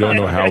mad. You don't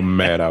know how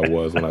mad I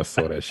was when I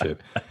saw that shit.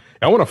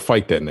 I want to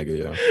fight that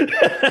nigga,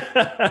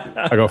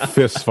 like a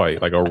fist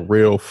fight, like a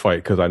real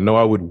fight, because I know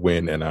I would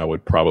win and I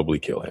would probably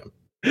kill him.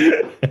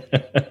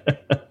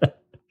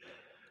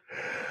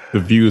 The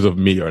views of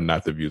me are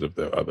not the views of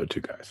the other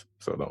two guys,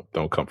 so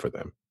don't come for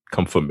them.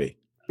 Come for me,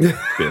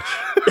 bitch.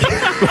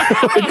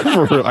 Like,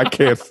 for real, I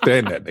can't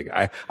stand that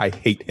nigga. I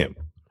hate him.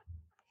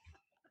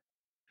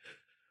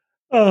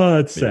 Oh,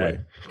 it's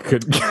sad.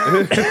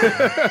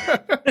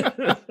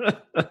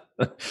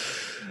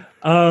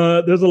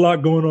 There's a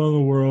lot going on in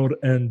the world,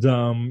 and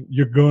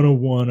you're gonna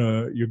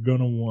wanna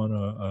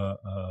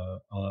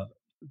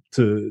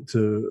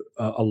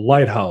a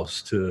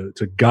lighthouse to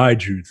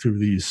guide you through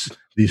these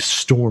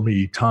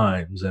stormy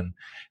times, and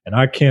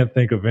I can't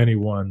think of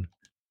anyone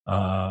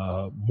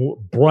more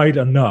bright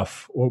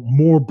enough or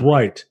more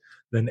bright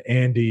than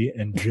Andy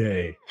and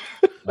Jay.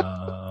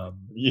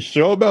 You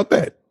sure about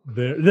that?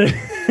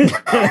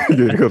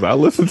 Because I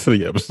listened to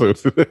the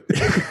episodes.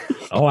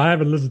 Oh, I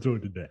haven't listened to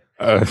it today.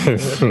 Okay.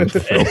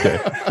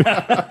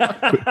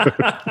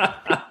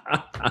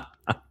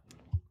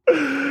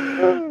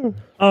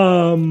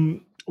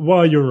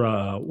 While you're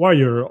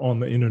on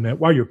the internet,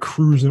 while you're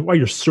cruising, while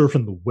you're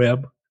surfing the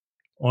web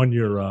on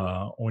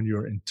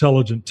your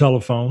intelligent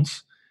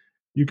telephones,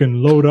 you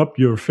can load up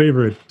your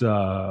favorite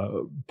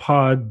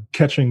pod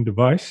catching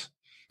device,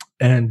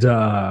 and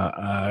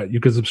you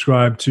can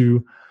subscribe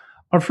to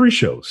our free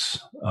shows,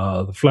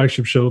 the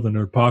flagship show, The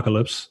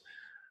Nerdpocalypse,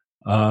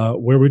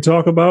 where we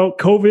talk about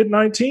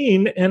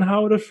COVID-19 and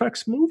how it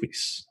affects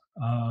movies.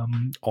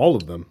 All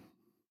of them.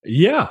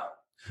 Yeah.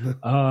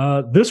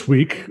 This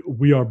week,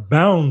 we are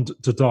bound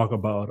to talk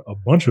about a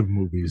bunch of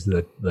movies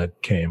that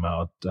came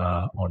out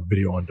on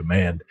video on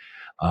demand.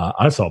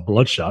 I saw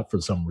Bloodshot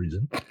for some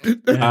reason.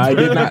 I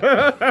did not.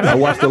 I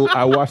watched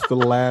the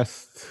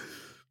last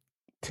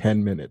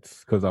 10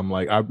 minutes because I'm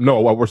like, I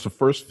watched the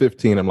first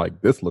 15. I'm like,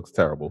 this looks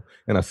terrible,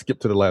 and I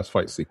skipped to the last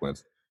fight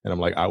sequence, and I'm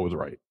like, I was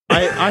right.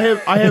 I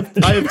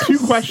have two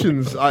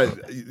questions.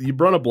 You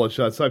brought up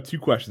Bloodshot, so I have two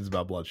questions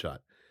about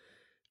Bloodshot.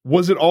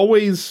 Was it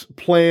always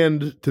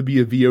planned to be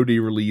a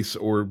VOD release,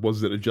 or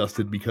was it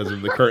adjusted because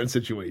of the current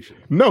situation?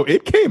 No,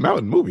 it came out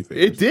in movie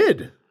theaters. It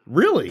did.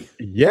 Really?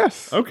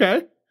 Yes.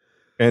 Okay.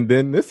 And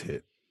then this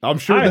hit. I'm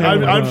sure.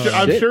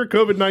 I'm sure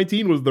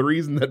COVID-19 was the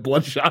reason that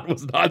Bloodshot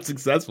was not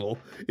successful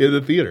in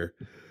the theater.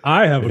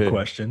 I have a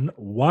question.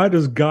 Why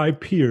does Guy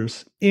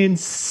Pearce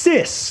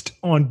insist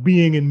on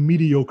being in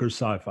mediocre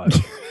sci-fi?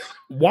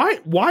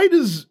 Why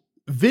does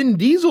Vin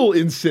Diesel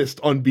insist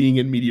on being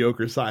in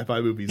mediocre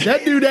sci-fi movies?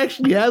 That dude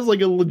actually has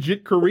like a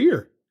legit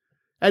career,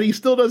 and he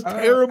still does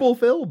terrible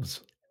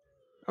films.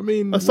 I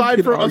mean,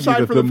 aside from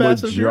the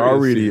Fast and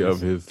majority of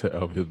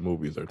his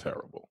movies are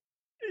terrible.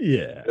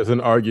 Yeah, there's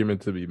an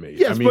argument to be made.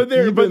 Yes, I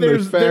mean, but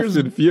there's Fast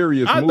and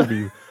Furious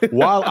movies.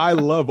 While I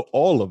love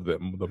all of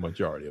them, the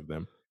majority of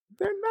them,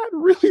 they're not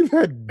really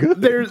that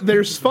good.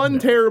 There's fun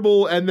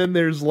terrible, and then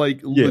there's like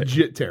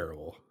legit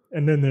terrible,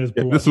 and then there's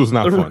this was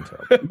not fun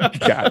terrible.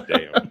 God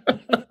damn.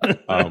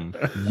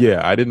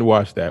 I didn't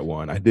watch that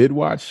one. I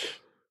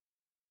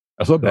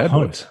saw Bad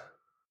Boys.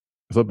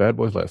 I saw Bad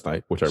Boys last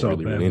night, which I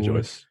really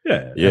enjoyed.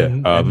 Yeah.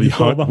 The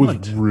Hunt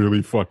was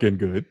really fucking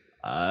good.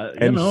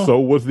 So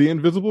was The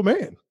Invisible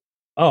Man.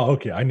 Oh,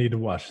 okay. I need to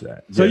watch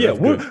that. So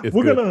we're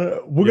gonna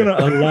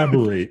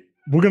elaborate.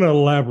 We're gonna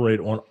elaborate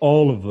on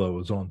all of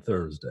those on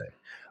Thursday.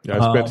 Yeah,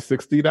 I spent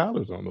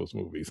 $60 on those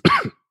movies.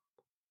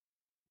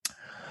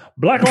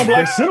 Black on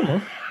Black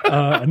Cinema.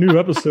 A new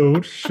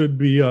episode should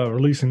be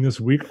releasing this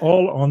week,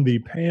 all on the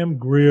Pam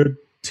Grier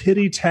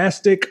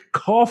Titty-tastic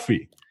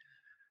Coffee.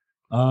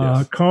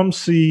 Come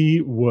see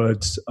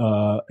what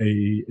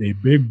a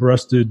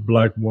big-breasted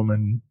black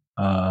woman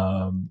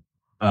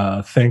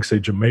thinks a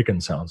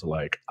Jamaican sounds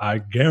like. I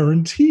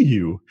guarantee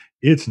you,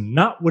 it's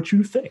not what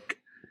you think.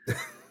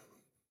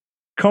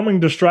 Coming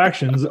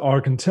Distractions, our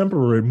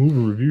contemporary movie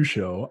review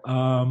show.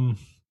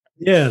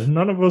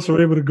 None of us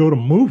are able to go to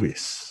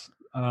movies.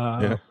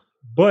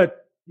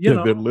 But you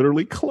know, they're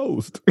literally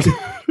closed.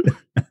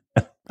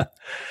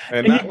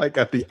 And not like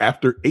at the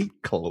after 8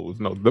 close.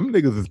 No, them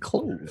niggas is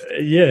closed.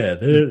 Yeah.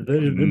 They're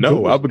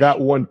no, I've got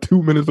one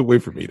 2 minutes away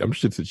from me. Them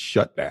shits is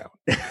shut down.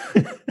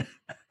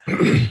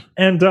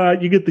 And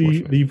you get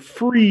the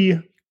free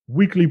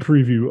weekly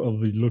preview of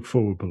the Look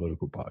Forward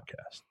Political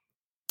podcast.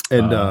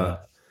 And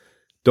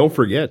don't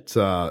forget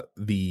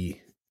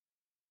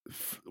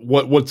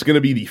what's going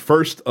to be the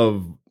first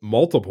of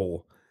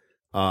multiple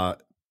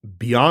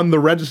Beyond the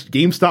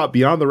GameStop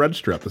Beyond the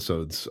Register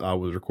episodes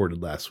was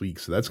recorded last week,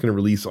 so that's going to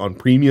release on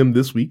premium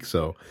this week.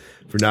 So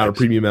if you're not a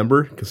premium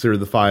member, consider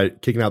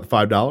kicking out the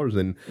 $5.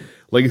 And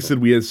like I said,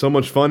 we had so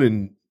much fun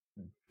and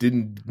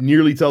didn't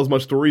nearly tell as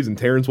much stories, and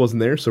Terrence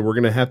wasn't there, so we're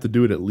going to have to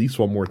do it at least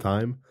one more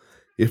time,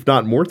 if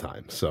not more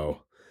time.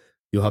 So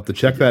you'll have to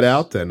check that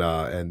out,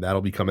 and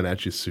that'll be coming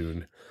at you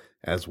soon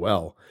as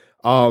well.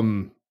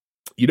 You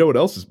know what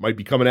else might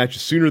be coming at you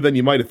sooner than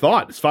you might have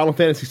thought? It's Final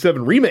Fantasy VII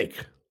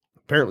Remake.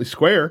 Apparently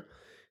Square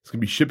is going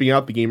to be shipping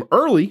out the game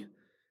early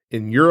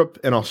in Europe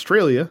and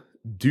Australia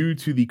due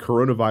to the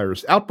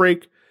coronavirus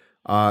outbreak.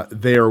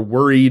 They are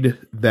worried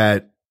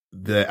that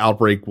the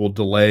outbreak will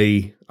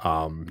delay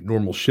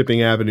normal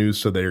shipping avenues,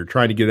 so they're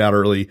trying to get it out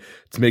early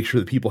to make sure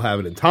that people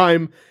have it in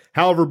time.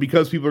 However,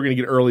 because people are going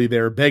to get early,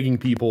 they're begging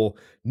people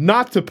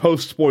not to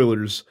post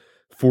spoilers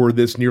for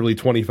this nearly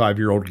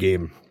 25-year-old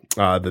game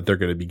that they're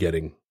going to be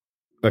getting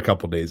a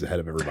couple days ahead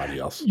of everybody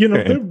else. You know,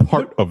 and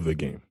part of the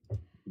game.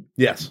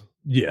 Yes.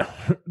 Yeah,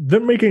 they're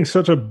making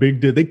such a big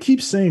deal. They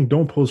keep saying,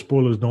 don't post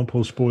spoilers, don't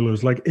post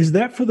spoilers. Like, is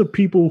that for the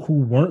people who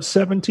weren't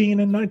 17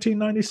 in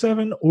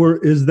 1997? Or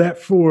is that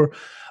for,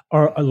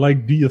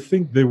 do you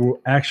think there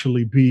will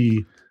actually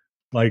be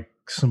like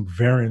some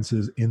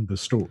variances in the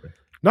story?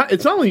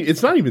 It's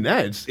not even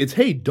that. It's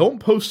hey, don't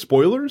post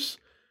spoilers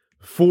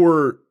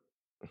for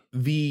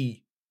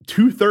the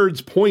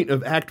 2/3 point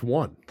of Act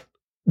 1.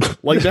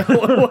 Like that,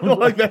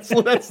 like that's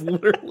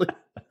literally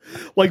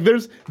like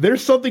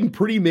there's something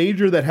pretty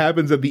major that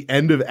happens at the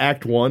end of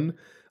Act 1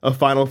 of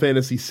Final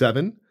Fantasy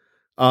VII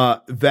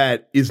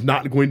that is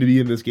not going to be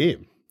in this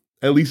game,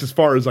 at least as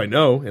far as I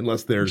know,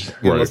 unless they're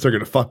going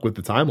to fuck with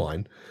the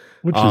timeline,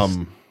 which is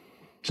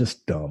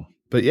just dumb.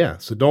 But yeah,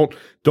 so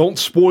don't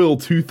spoil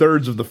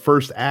 2/3 of the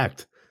first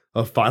act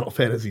of Final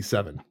Fantasy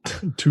VII.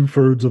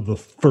 2/3 of the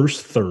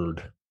first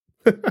third.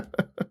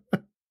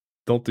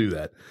 Don't do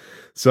that.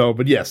 So,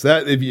 but yes,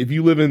 that if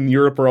you live in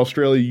Europe or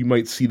Australia, you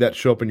might see that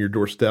show up on your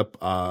doorstep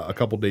a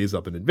couple days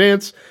up in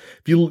advance.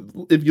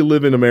 If you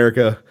live in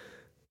America,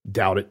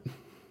 doubt it.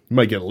 You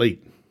might get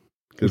late,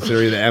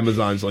 considering that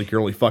Amazon's like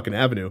your only fucking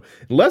avenue.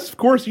 Unless, of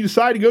course, you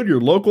decide to go to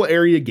your local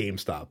area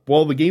GameStop.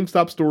 Well, the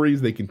GameStop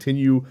stories, they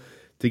continue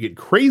to get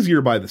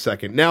crazier by the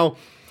second. Now,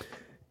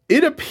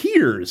 it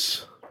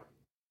appears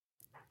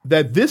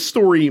that this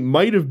story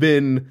might have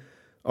been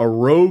a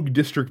rogue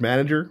district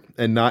manager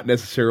and not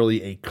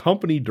necessarily a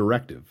company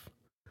directive.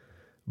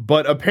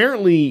 But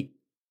apparently,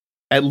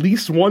 at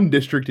least one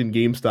district in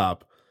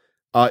GameStop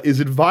is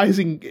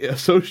advising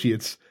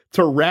associates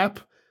to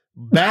wrap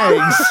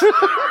bags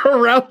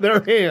around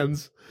their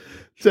hands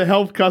to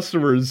help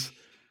customers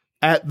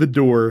at the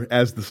door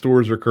as the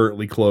stores are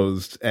currently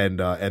closed and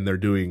they're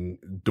doing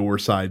door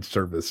side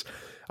service,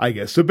 I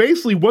guess. So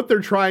basically what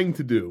they're trying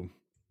to do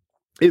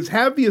is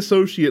have the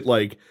associate,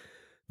 like,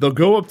 they'll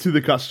go up to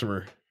the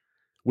customer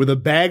with a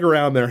bag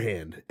around their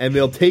hand and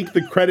they'll take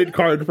the credit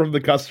card from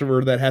the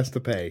customer that has to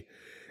pay.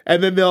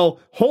 And then they'll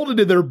hold it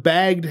in their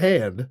bagged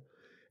hand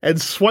and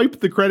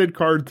swipe the credit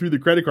card through the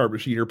credit card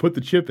machine or put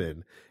the chip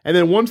in. And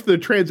then once the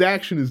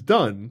transaction is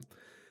done,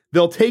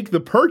 they'll take the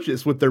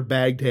purchase with their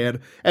bagged hand,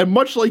 and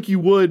much like you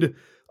would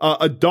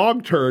a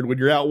dog turd when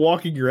you're out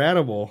walking your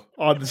animal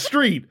on the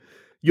street,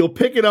 you'll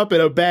pick it up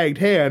in a bagged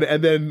hand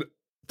and then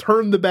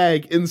turn the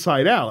bag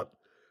inside out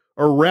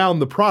around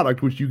the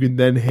product, which you can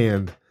then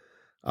hand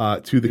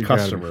to the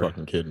customer. You're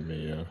fucking kidding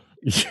me, yeah.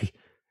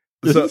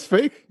 Is this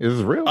fake? Is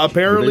this real?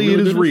 Apparently,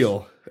 really it is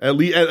real. At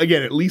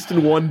least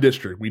in one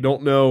district. We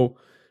don't know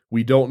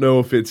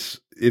if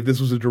this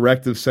was a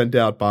directive sent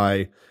out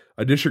by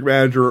a district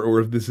manager or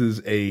if this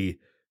is a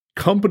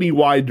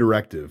company-wide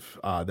directive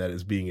that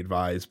is being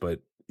advised.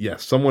 But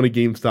yes, someone at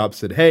GameStop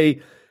said,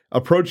 "Hey,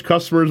 approach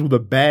customers with a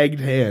bagged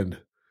hand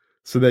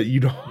so that you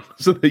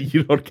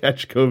don't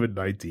catch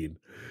COVID-19."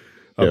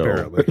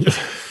 Apparently.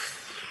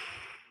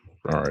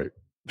 All right.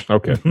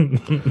 Okay.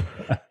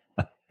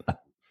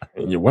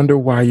 And you wonder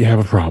why you have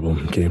a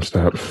problem,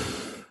 GameStop.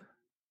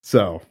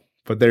 So,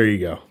 but there you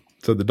go.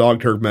 So the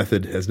dog turd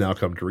method has now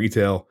come to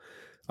retail.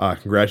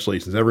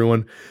 Congratulations,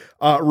 everyone.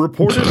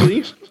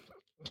 Reportedly,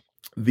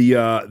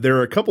 there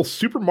are a couple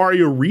Super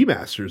Mario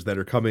remasters that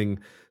are coming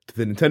to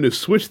the Nintendo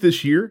Switch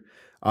this year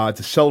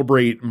to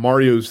celebrate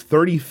Mario's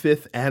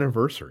 35th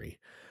anniversary.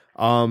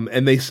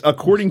 And they,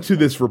 according to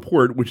this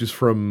report, which is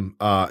from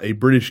a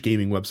British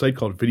gaming website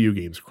called Video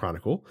Games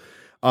Chronicle,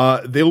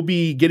 they'll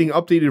be getting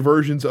updated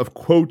versions of,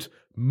 quote,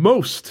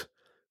 most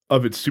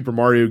of its Super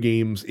Mario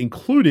games,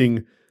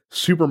 including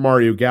Super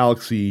Mario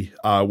Galaxy,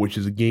 which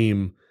is a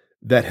game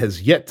that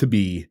has yet to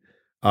be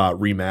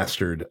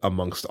remastered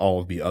amongst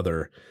all of the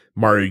other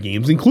Mario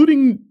games,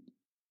 including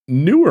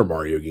newer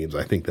Mario games,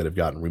 I think, that have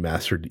gotten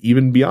remastered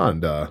even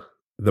beyond the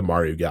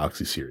Mario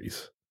Galaxy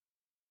series.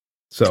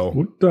 So,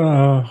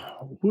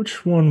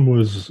 which one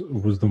was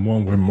the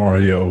one where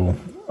Mario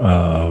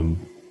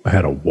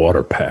had a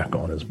water pack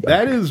on his back?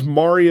 That is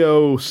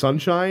Mario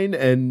Sunshine,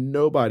 and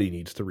nobody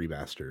needs to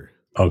remaster.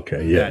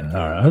 Okay, yeah.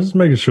 All right. I was just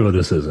making sure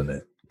this isn't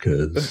it,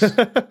 because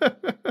that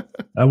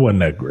wasn't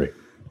that great.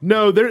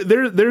 No,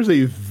 there's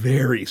a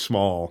very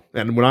small,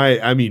 and when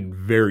I mean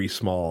very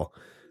small,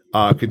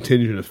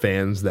 contingent of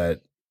fans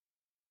that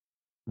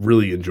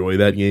really enjoy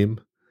that game,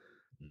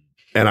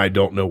 and I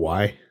don't know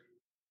why,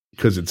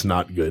 because it's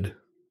not good.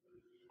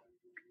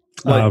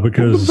 Like,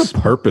 because what was the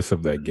purpose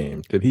of that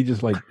game? Did he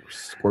just like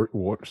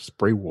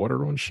spray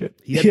water on shit?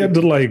 He had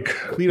to like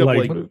clean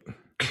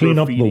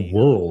up the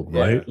world,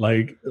 right?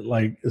 Yeah.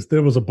 Like if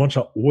there was a bunch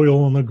of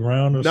oil on the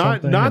ground or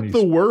something. Not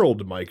the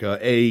world, Micah.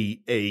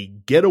 A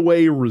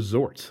getaway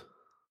resort.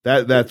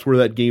 That's where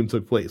that game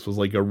took place. Was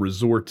like a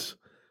resort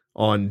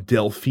on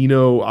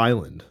Delfino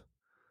Island.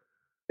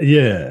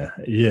 Yeah.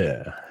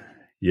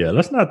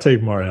 Let's not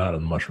take Mario out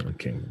of the Mushroom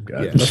Kingdom,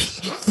 guys.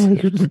 Yeah.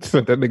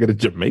 Sent that nigga to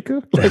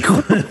Jamaica.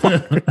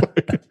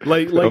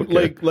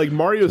 Like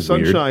Mario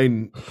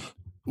Sunshine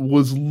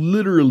was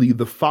literally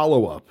the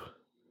follow-up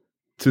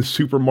to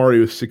Super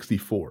Mario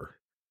 64,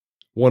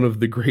 one of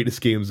the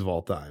greatest games of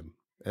all time.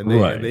 And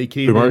they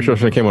came. Super Mario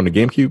Sunshine came on the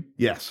GameCube?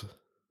 Yes.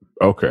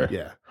 Okay.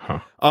 Yeah.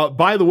 Huh.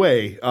 By the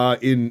way,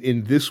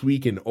 in This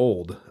Week in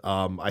Old,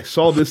 I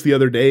saw this the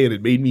other day and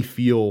it made me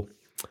feel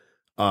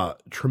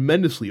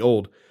tremendously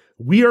old.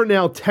 We are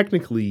now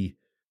technically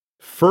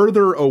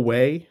further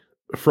away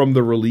from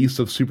the release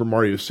of Super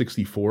Mario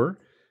 64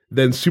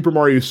 than Super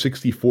Mario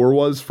 64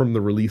 was from the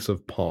release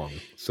of Pong.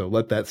 So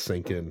let that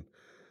sink in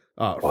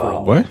for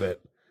a little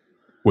bit.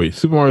 Wait,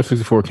 Super Mario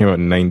 64 came out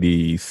in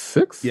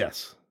 96?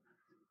 Yes.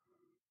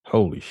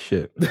 Holy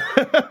shit.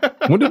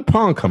 When did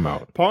Pong come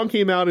out? Pong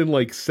came out in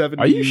like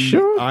 70. Are you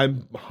sure?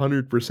 I'm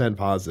 100%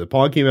 positive.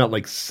 Pong came out in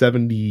like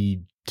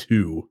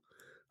 72,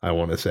 I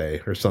want to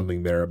say, or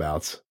something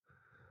thereabouts.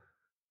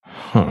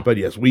 Huh. But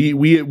yes,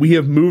 we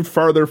have moved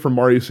farther from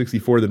Mario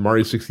 64 than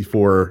Mario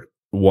 64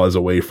 was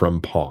away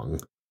from Pong.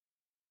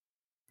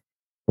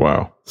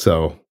 Wow.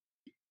 So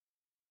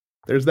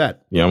there's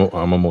that. Yeah,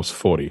 I'm almost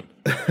 40.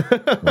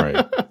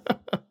 Right.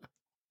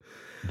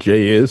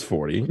 Jay is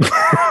 40.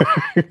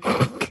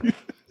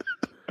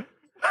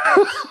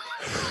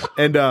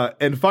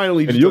 And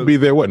finally, and you'll be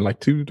there what in like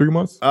 2-3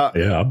 months?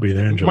 Yeah, I'll be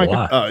there in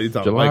July.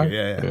 July.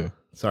 Yeah.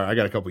 Sorry, I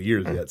got a couple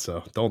years yet,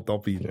 so don't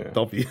be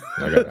throwing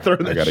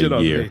that shit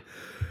on me.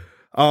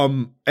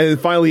 And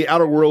finally,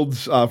 Outer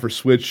Worlds for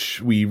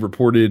Switch. We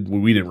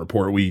didn't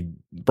report. We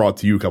brought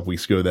to you a couple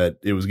weeks ago that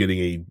it was getting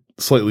a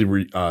slightly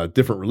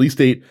different release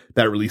date.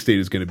 That release date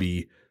is going to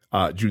be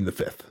June the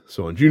 5th.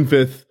 So on June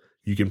 5th,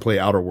 you can play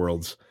Outer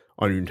Worlds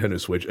on your Nintendo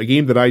Switch, a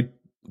game that I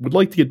would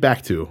like to get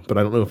back to, but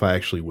I don't know if I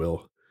actually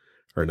will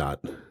or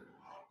not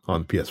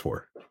on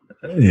PS4.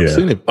 Yeah. I've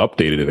seen it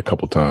updated it a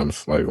couple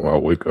times. Like when I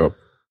wake up,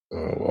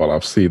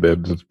 I've seen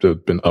that there's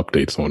been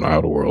updates on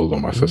Outer Worlds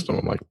on my system.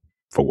 I'm like,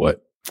 for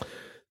what?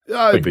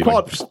 Like they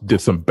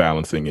did some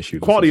balancing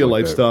issues. Quality of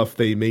life stuff.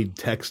 They made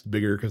text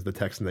bigger because the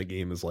text in that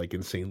game is like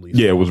insanely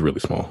small. Yeah, it was really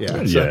small. Yeah,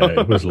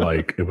 it was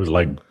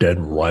like Dead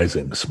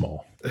Rising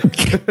small.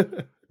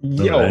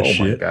 Yo,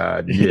 my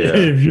God. Yeah.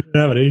 If you didn't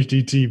have an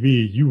HD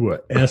TV, you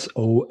were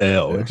SOL.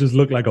 Yeah. It just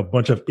looked like a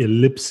bunch of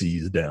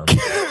ellipses down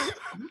there.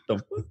 What the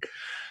fuck?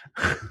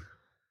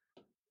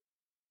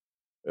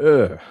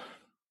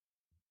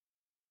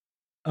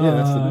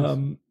 That's the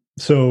news.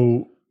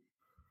 So,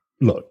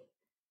 look,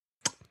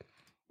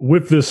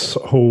 with this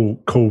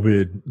whole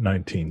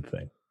COVID-19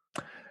 thing,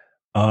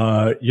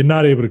 you're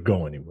not able to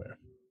go anywhere.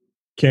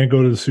 Can't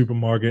go to the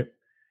supermarket.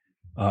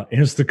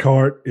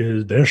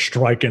 Instacart they're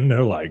striking.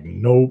 They're like,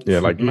 nope. Yeah,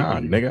 like, nah,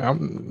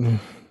 nigga,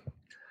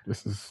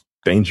 this is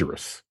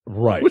dangerous.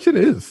 Right. Which it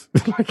is.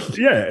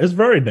 Yeah, it's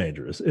very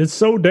dangerous. It's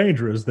so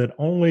dangerous that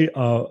only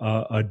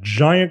a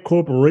giant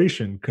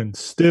corporation can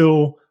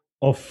still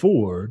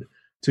afford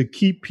to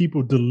keep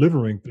people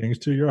delivering things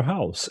to your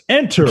house.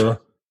 Enter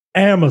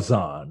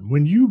Amazon.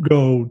 When you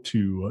go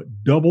to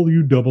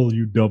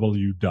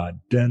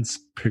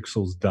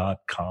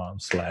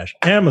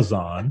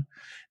www.densepixels.com/Amazon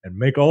and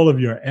make all of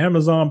your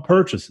Amazon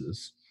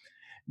purchases,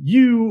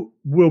 you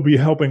will be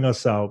helping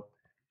us out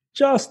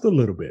just a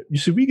little bit. You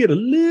see, we get a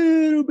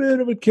little bit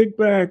of a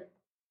kickback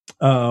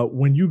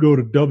when you go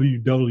to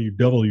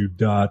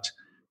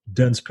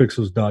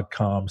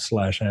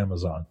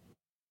www.densepixels.com/Amazon.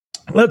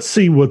 Let's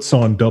see what's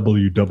on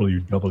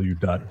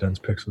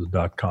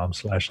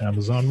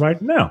www.densepixels.com/Amazon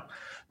right now.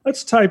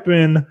 Let's type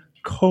in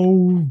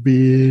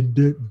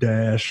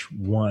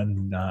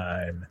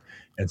COVID-19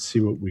 and see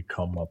what we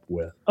come up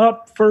with.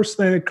 First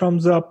thing that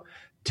comes up,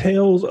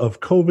 Tales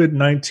of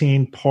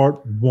COVID-19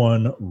 Part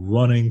 1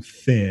 Running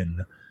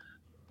Thin.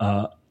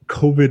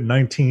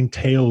 COVID-19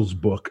 Tales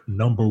Book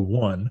number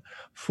 1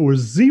 for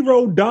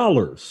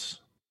 $0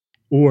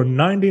 or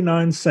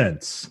 99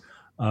 cents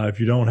if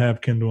you don't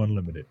have Kindle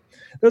Unlimited.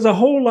 There's a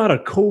whole lot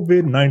of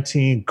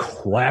COVID-19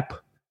 crap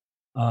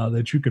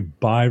that you can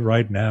buy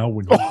right now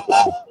when you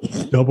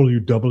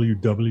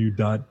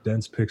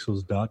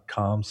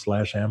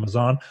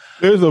www.densepixels.com/Amazon.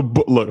 There's a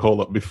book. Look,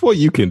 hold up. Before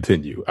you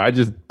continue, I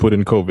just put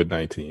in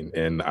COVID-19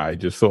 and I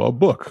just saw a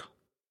book.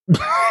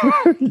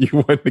 You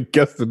want to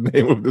guess the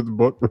name of this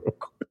book real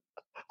quick?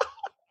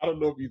 I don't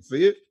know if you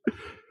see it,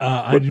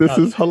 but this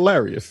is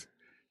hilarious.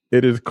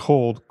 It is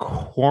called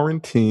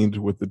Quarantined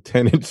with the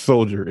 10-Inch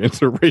Soldier,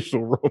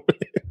 Interracial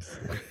Romance.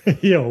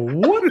 Yo,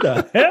 what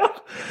the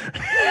hell?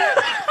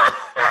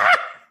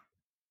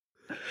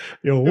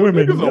 Yo,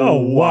 women,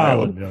 y'all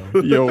wild.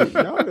 Yo,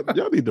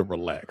 y'all need to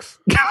relax.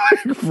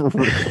 For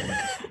real.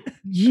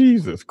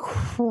 Jesus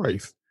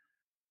Christ.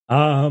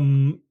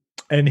 And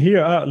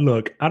here,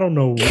 look, I don't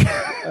know.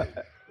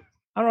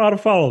 I don't know how to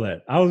follow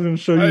that. I was going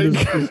to show you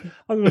this. I was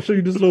going to show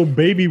you this little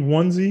baby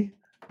onesie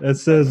that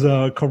says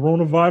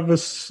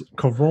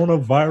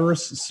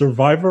coronavirus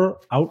survivor,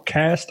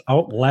 outcast,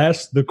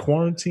 outlast the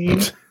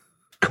quarantine,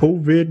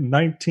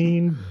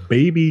 COVID-19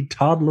 baby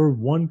toddler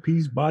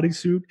one-piece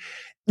bodysuit.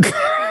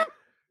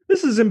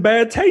 This is in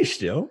bad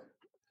taste, yo.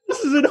 This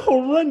is in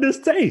horrendous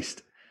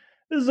taste.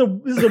 This is a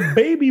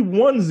baby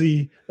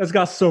onesie that's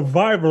got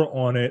survivor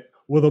on it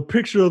with a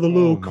picture of the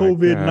little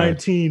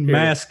COVID-19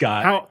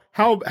 mascot.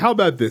 How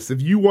about this?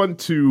 If you want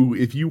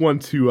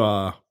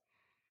to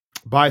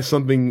buy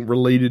something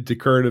related to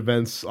current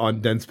events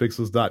on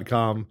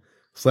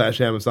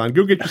densepixels.com/Amazon,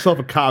 go get yourself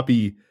a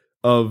copy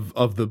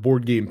of the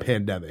board game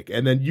Pandemic,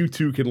 and then you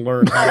too can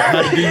learn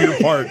how to do your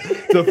part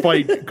to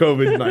fight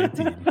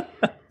COVID-19.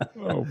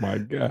 Oh my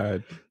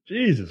God.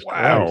 Jesus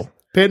wow. Christ.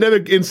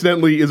 Pandemic,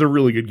 incidentally, is a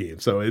really good game,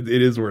 so it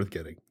is worth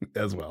getting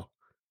as well.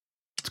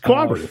 It's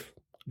cooperative.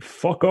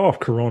 Fuck off,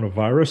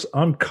 coronavirus.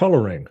 I'm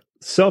coloring.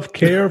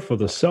 Self-care for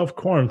the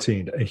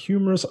self-quarantined. A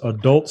humorous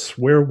adult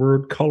swear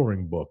word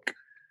coloring book.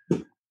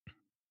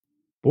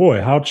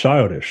 Boy, how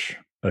childish.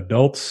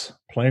 Adults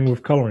playing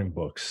with coloring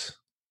books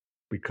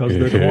because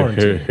they're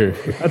quarantined.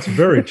 That's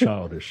very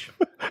childish.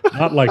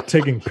 Not like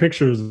taking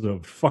pictures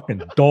of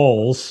fucking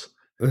dolls.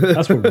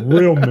 That's what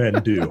real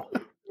men do.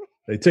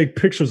 They take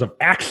pictures of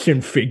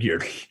action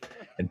figures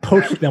and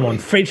post them on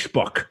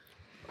Facebook.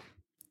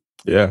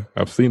 Yeah,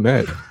 I've seen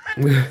that.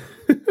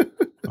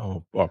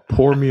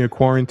 Pour me a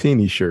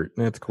Quarantini shirt.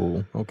 That's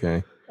cool.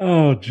 Okay.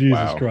 Oh,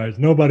 Jesus Christ.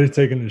 Nobody's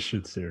taking this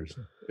shit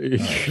seriously.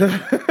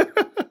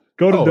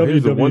 Go to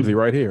here's the onesie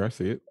right here. I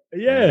see it.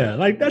 Yeah,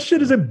 like that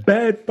shit is in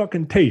bad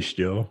fucking taste,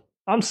 yo.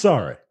 I'm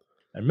sorry.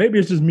 And maybe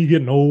it's just me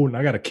getting old and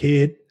I got a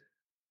kid.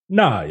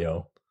 Nah,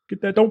 yo.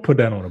 Get that. Don't put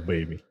that on a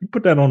baby. You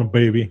put that on a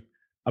baby,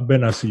 I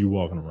bet not see you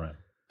walking around.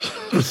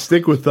 To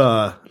stick with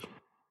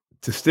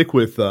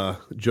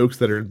jokes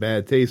that are in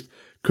bad taste,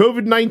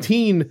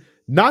 COVID-19,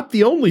 not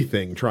the only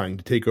thing trying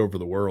to take over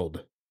the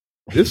world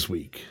this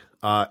week.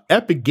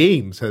 Epic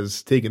Games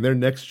has taken their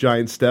next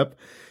giant step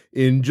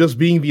in just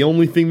being the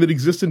only thing that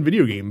exists in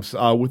video games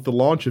with the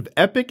launch of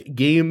Epic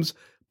Games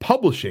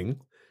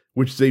Publishing,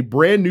 which is a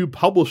brand new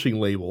publishing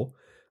label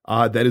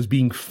that is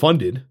being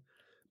funded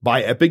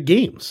by Epic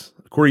Games.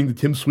 According to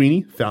Tim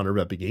Sweeney, founder of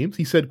Epic Games,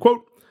 he said,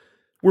 quote,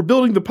 "We're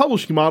building the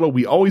publishing model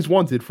we always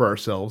wanted for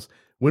ourselves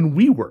when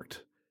we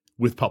worked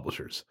with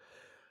publishers."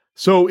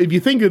 So if you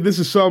think that this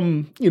is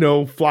some,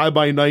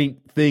 fly-by-night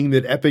thing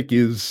that Epic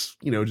is,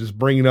 just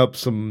bringing up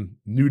some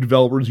new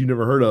developers you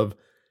never heard of,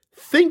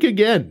 think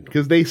again,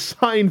 because they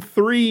signed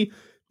 3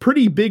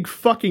 pretty big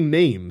fucking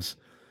names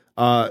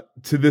to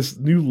this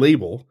new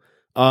label.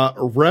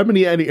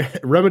 Remedy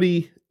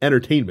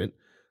Entertainment,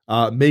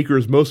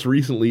 makers most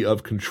recently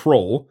of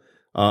Control,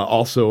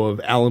 also of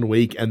Alan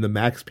Wake and the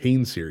Max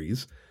Payne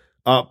series.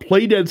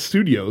 Playdead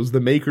Studios, the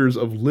makers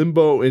of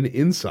Limbo and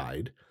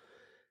Inside.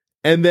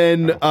 And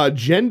then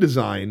Gen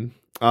Design,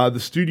 the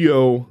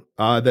studio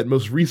that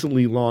most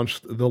recently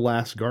launched The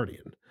Last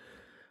Guardian.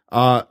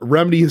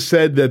 Remedy has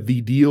said that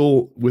the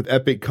deal with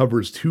Epic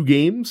covers 2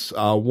 games,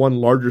 one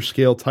larger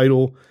scale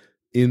title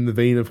in the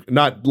vein of,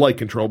 not like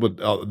Control, but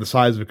the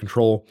size of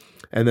Control,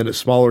 and then a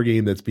smaller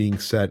game that's being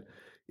set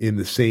in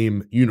the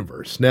same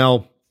universe.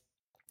 Now,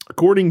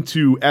 according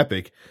to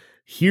Epic,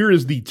 here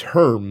is the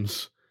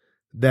terms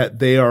that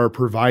they are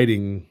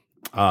providing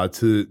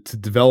to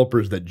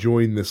developers that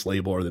join this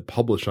label or that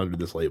publish under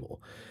this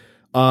label.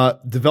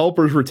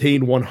 Developers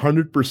retain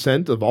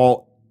 100% of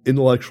all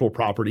intellectual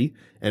property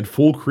and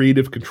full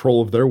creative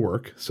control of their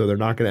work, so they're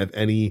not going to have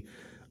any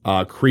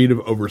creative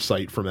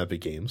oversight from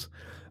Epic Games.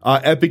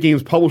 Epic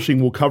Games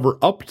Publishing will cover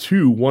up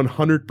to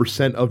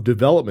 100% of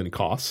development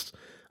costs,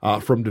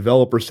 from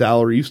developer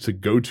salaries to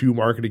go-to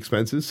market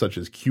expenses such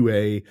as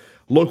QA,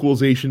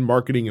 localization,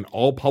 marketing, and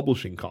all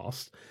publishing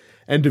costs.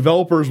 And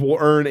developers will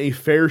earn a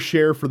fair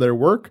share for their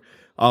work.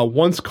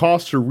 Once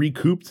costs are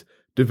recouped,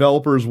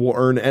 developers will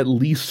earn at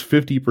least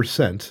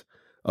 50%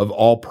 of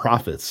all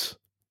profits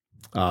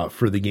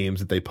for the games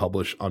that they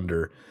publish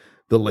under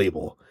the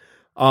label.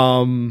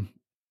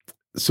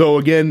 So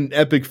again,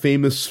 Epic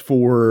famous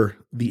for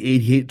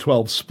the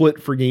 88-12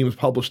 split for games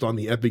published on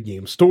the Epic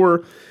Games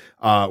Store,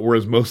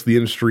 whereas most of the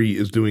industry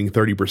is doing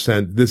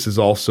 30%. This is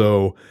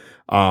also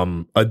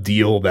a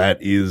deal that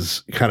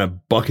is kind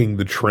of bucking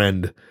the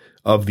trend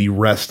of the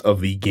rest of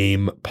the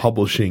game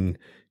publishing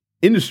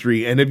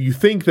industry. And if you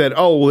think that,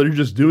 they're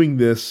just doing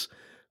this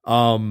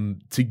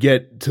to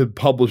get to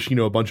publish,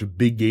 a bunch of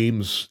big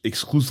games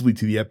exclusively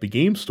to the Epic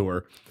Games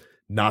Store,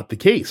 not the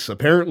case.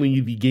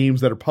 Apparently, the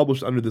games that are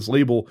published under this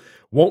label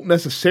won't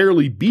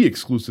necessarily be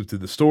exclusive to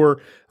the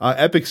store.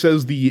 Epic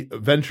says the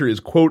venture is,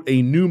 quote,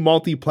 "a new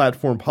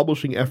multi-platform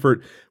publishing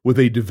effort with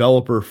a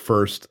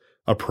developer-first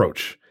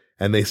approach."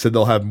 And they said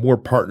they'll have more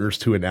partners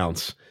to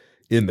announce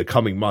in the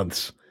coming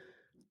months.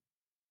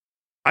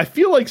 I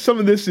feel like some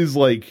of this is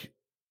like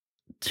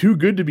too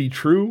good to be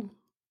true.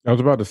 I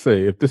was about to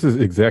say, if this is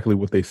exactly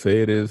what they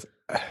say it is,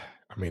 I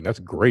mean, that's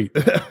great,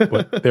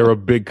 but they're a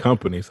big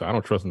company, so I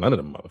don't trust none of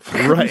them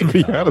motherfuckers. Right. To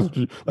be honest with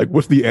you. Like,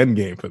 what's the end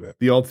game for that?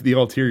 The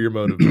ulterior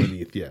motive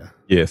beneath, yeah.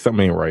 Yeah,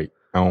 something ain't right.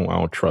 I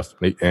don't trust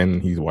him.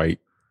 And he's white.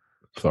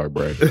 Sorry,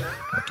 Brad.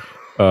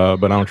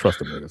 But I don't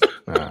trust him, niggas.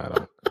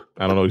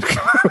 I don't know.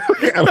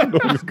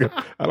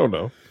 I don't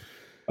know.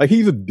 Like,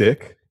 he's a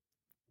dick.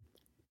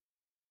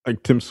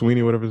 Like Tim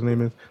Sweeney, whatever his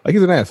name is. Like,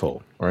 he's an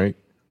asshole, right?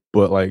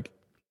 But, like,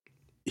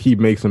 he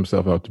makes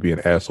himself out to be an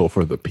asshole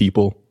for the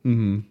people.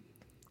 Mm-hmm.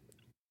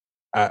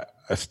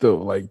 I still,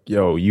 like,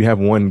 you have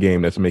one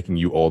game that's making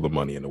you all the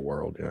money in the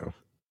world,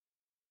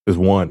 There's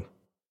one.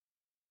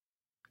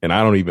 And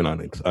I don't even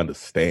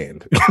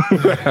understand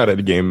how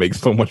that game makes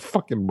so much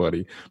fucking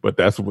money. But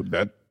that's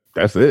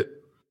it.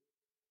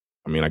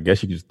 I mean, I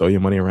guess you can just throw your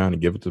money around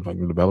and give it to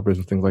fucking developers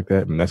and things like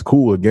that. And that's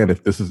cool. Again,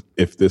 if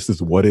this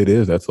is what it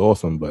is, that's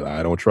awesome. But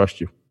I don't trust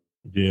you.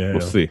 Yeah.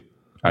 We'll see.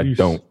 I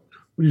don't.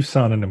 What are you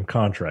signing them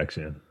contracts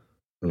in?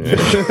 Yeah.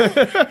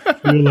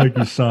 Feel like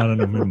you're signing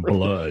them in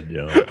blood,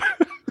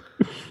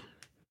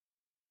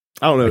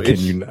 I don't know.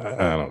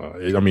 I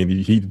don't know. I mean,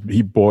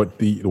 he bought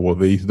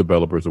these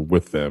developers are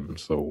with them.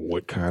 So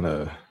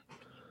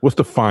what's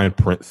the fine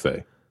print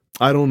say?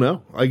 I don't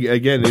know.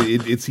 Again,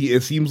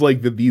 it seems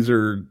like that these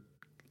are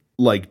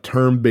like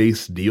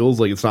term-based deals.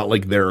 Like, it's not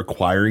like they're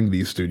acquiring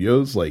these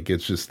studios. Like,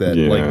 it's just that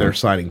like they're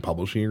signing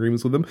publishing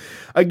agreements with them.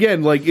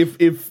 Again, like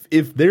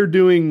if they're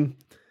doing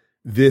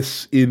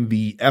this in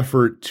the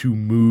effort to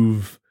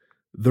move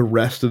the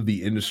rest of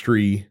the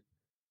industry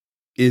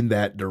in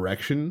that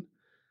direction,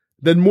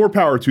 then more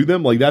power to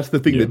them. Like, that's the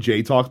thing that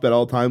Jay talks about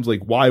all the times.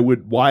 Like,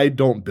 why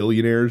don't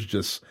billionaires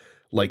just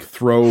like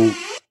throw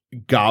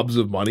gobs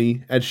of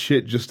money at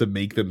shit just to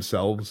make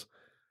themselves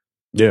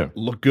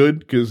look good?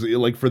 Because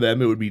like for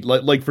them it would be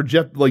like for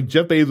Jeff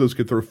Bezos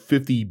could throw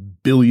 $50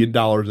 billion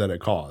at a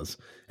cause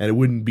and it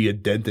wouldn't be a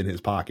dent in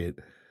his pocket,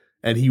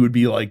 and he would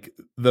be like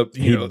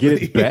he'd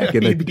get it back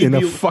in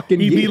a fucking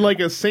he'd year. be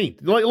like a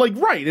saint, like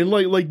right, and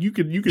like you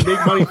could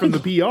make money from the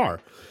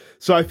PR.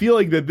 So I feel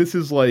like that this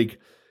is like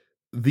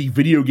the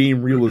video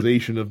game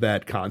realization of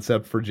that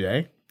concept for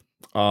Jay,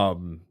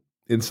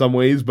 in some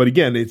ways. But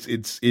again, it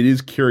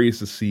is curious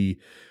to see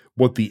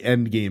what the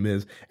end game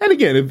is. And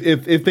again,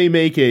 if they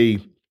make a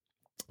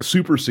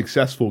super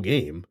successful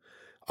game,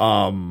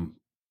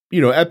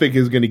 Epic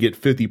is going to get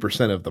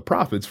 50% of the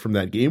profits from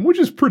that game, which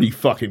is pretty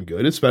fucking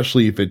good,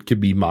 especially if it can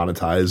be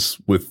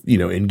monetized with,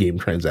 in-game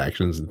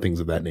transactions and things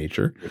of that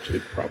nature. Which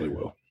it probably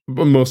will.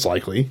 But most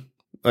likely,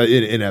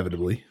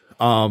 inevitably.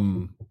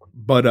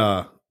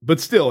 But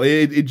still,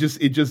 it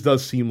just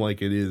does seem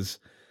like it is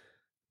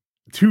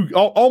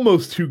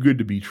almost too good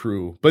to be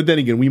true. But then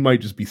again, we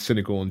might just be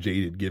cynical and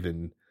jaded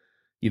given,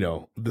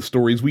 the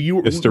stories we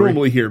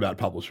normally hear about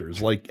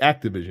publishers like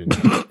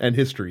Activision and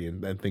history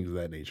and things of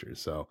that nature.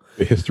 So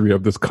the history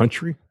of this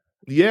country,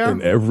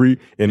 in every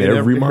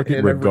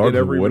market,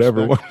 regardless of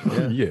whatever.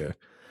 Yeah.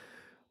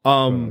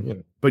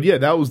 But yeah,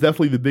 that was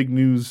definitely the big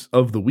news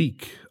of the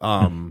week.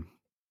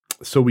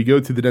 So we go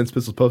to the Dense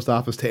Pistols post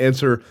office to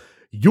answer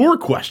your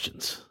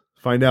questions,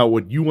 find out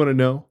what you want to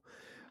know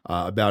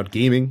about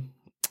gaming.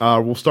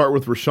 We'll start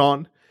with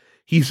Rashawn.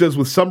 He says,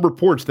 with some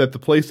reports that the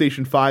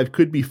PlayStation 5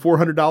 could be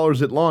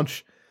 $400 at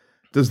launch,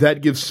 does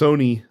that give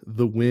Sony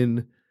the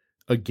win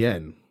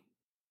again?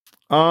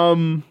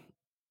 No.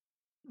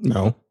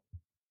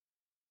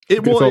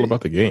 It's all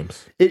about the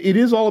games. It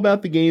is all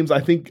about the games. I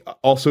think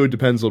also it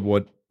depends on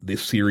what the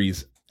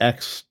Series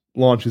X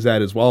launches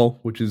at as well,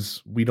 which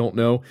is we don't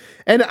know.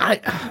 And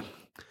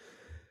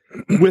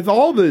with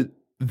all that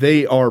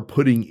they are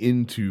putting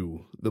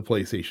into the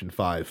PlayStation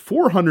 5,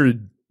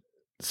 400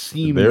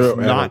 seems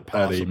not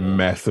possible. At a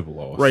massive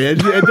loss, right?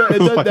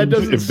 That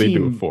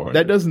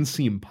doesn't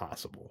seem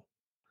possible.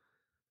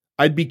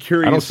 I'd be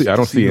curious. I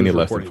don't see any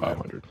less than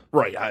 500.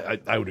 Right,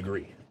 I would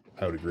agree.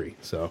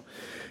 So,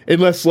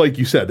 unless, like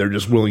you said, they're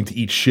just willing to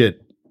eat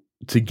shit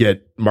to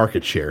get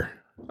market share,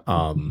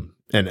 and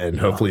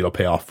hopefully it'll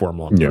pay off for them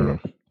long term.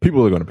 Yeah,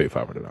 people are going to pay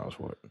 $500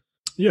 for it.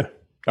 Yeah,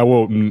 I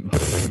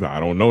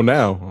don't know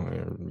now.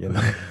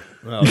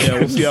 Well, yeah,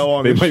 we'll see how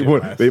long they might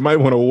want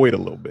to wait a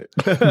little bit.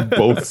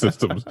 Both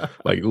systems,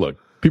 look,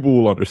 people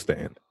will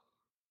understand.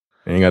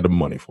 They ain't got the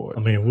money for it.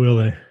 I mean, will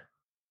they?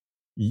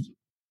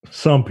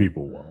 Some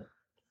people won't.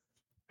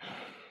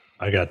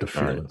 I got the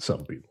feeling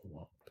some people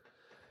won't.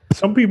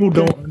 Some people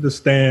don't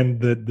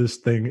understand that this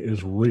thing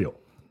is real.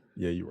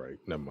 Yeah, you're right.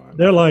 Never mind.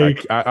 They're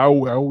like, I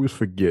always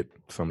forget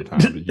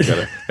sometimes.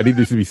 I need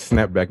this to be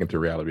snapped back into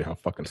reality how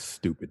fucking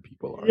stupid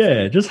people are.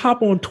 Yeah, just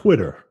hop on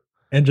Twitter.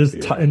 And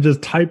just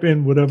type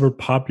in whatever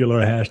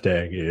popular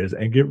hashtag is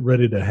and get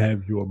ready to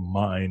have your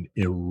mind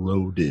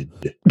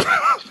eroded.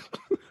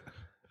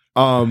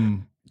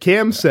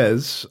 Cam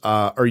says,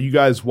 are you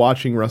guys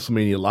watching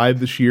WrestleMania live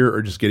this year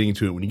or just getting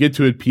into it when you get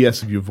to it?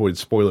 P.S. if you avoid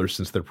spoilers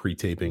since they're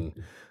pre-taping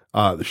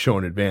the show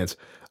in advance.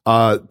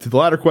 To the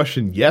latter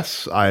question,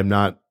 yes, I am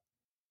not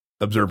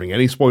observing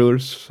any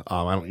spoilers.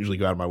 I don't usually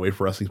go out of my way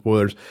for wrestling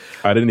spoilers.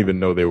 I didn't even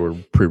know they were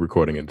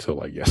pre-recording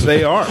until yesterday.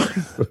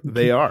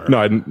 They are.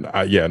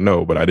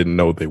 No, but I didn't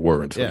know they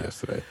were until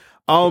yesterday.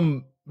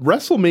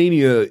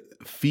 WrestleMania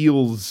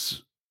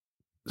feels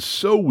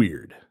so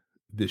weird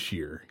this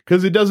year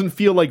because it doesn't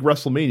feel like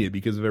WrestleMania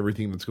because of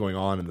everything that's going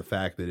on and the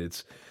fact that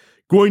it's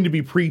going to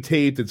be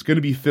pre-taped. It's going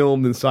to be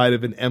filmed inside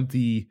of an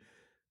empty,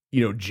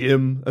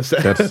 gym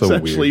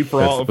essentially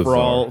for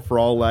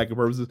all lack of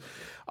purposes.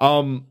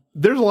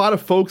 There's a lot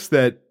of folks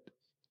that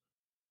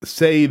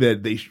say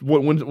that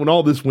when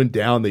all this went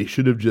down, they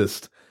should have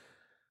just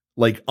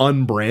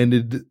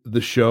unbranded the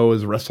show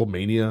as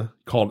WrestleMania,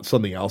 called it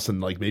something else, and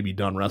maybe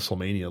done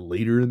WrestleMania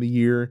later in the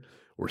year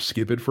or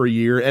skip it for a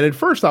year. And at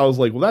first I was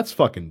like, well, that's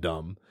fucking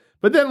dumb.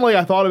 But then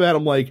I thought about it,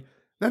 I'm like,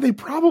 now they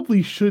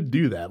probably should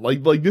do that.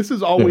 This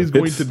is always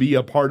going to be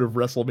a part of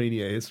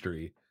WrestleMania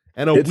history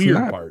and a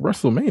weird part.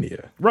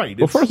 WrestleMania. Right.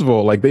 Well, first of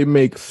all, they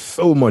make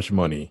so much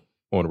money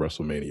on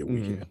WrestleMania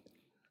weekend. Mm-hmm.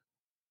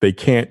 They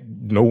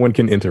no one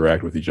can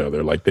interact with each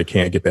other. They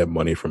can't get that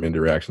money from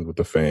interactions with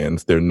the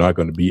fans. There are not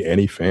going to be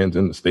any fans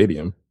in the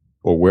stadium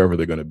or wherever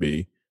they're going to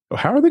be.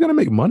 How are they going to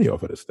make money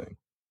off of this thing?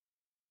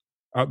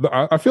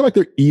 I feel like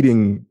they're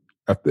eating.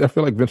 I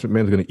feel like Vince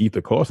McMahon is going to eat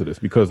the cost of this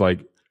because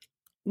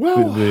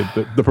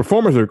the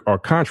performers are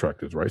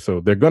contractors, right? So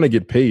they're going to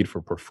get paid for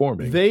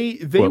performing. They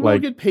will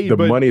get paid. The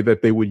money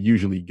that they would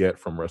usually get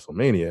from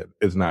WrestleMania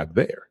is not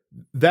there.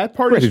 That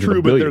part is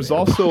true, but there's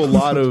also a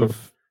lot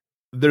of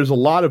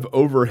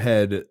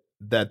overhead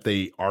that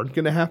they aren't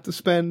going to have to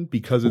spend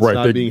because it's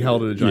not being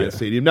held at a giant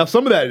stadium. Now,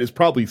 some of that is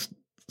probably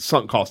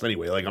sunk cost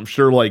anyway. I'm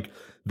sure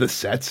the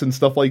sets and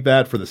stuff like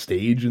that for the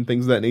stage and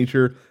things of that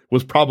nature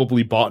was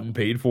probably bought and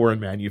paid for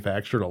and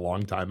manufactured a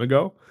long time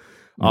ago.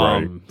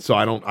 Right. So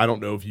I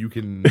don't know if you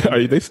can.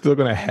 Are they still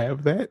going to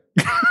have that?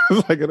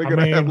 Are they going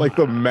to have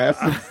the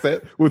massive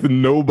set with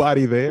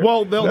nobody there?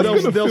 Well,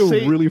 they'll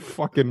save really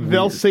fucking.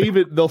 They'll weird. save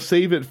it. They'll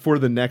save it for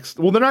the next.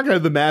 Well, they're not going to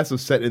have the massive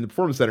set in the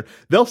Performance Center.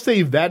 They'll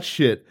save that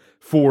shit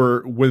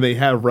for when they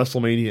have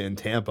WrestleMania in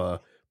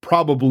Tampa.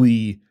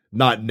 Probably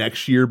not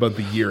next year, but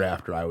the year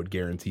after. I would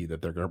guarantee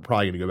that they're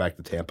probably going to go back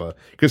to Tampa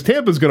because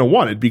Tampa's going to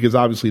want it because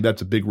obviously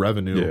that's a big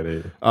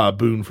revenue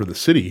boon for the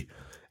city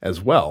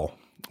as well.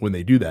 When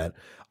they do that,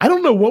 I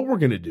don't know what we're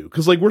going to do.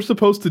 Cause we're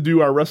supposed to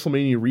do our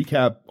WrestleMania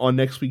recap on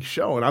next week's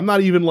show. And I'm not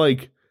even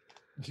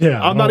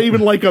not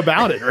even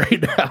about it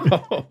right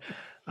now.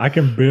 I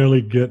can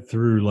barely get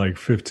through like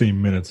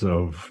 15 minutes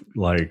of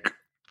like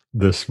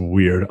this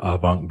weird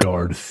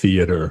avant-garde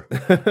theater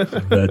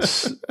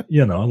that's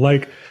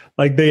like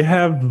they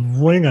have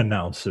ring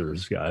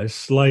announcers,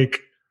 guys, like,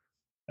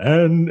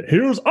 and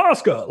here's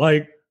Oscar,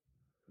 like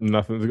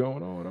Nothing's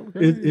going on.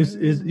 Okay.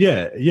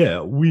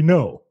 Yeah, we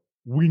know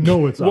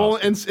it's well,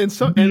 Oscar. and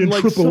some Me and and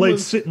like Triple H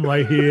sitting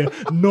right here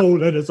know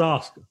that it's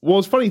Oscar. Well,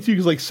 it's funny too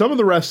because like some of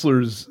the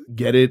wrestlers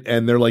get it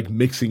and they're like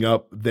mixing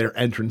up their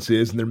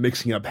entrances and they're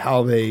mixing up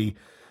how they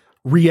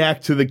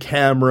react to the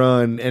camera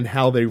and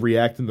how they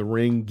react in the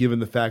ring, given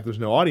the fact there's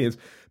no audience.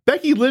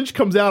 Becky Lynch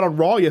comes out on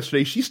Raw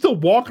yesterday. She's still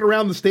walking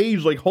around the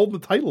stage like holding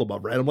the title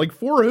above her head. I'm like,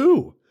 for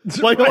who?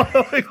 Like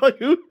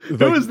who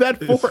is that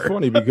for? It's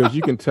funny because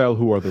you can tell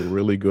who are the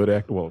really good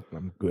actors. Well,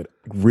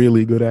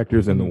 really good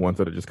actors, and the ones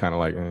that are just kind of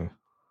like,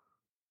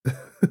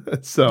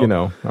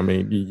 So I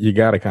mean, you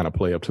got to kind of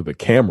play up to the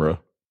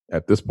camera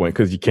at this point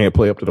because you can't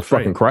play up to the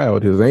fucking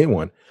crowd. His ain't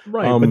one.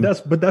 Right,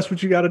 but that's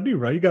what you got to do,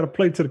 right? You got to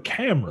play to the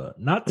camera,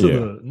 not to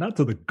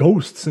the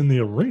ghosts in the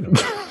arena.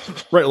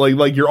 Right,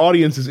 like your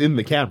audience is in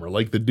the camera,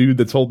 like the dude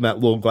that's holding that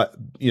little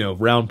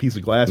round piece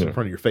of glass in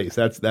front of your face.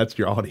 That's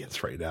your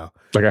audience right now.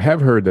 Like I have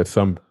heard that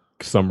some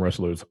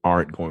wrestlers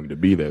aren't going to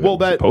be there. Well,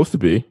 that's supposed to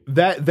be.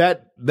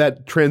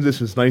 That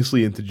transitions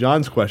nicely into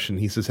John's question.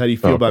 He says, "How do you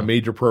feel about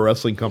major pro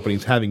wrestling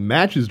companies having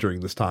matches during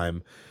this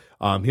time?"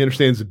 He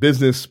understands the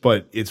business,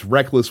 but it's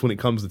reckless when it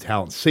comes to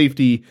talent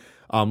safety.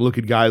 Look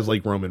at guys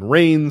like Roman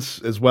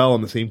Reigns as well,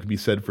 and the same can be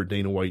said for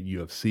Dana White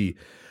UFC.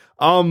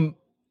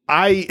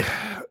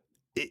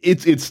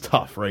 It's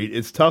tough, right?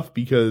 It's tough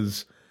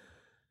because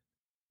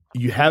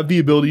you have the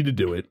ability to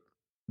do it.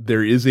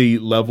 There is a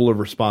level of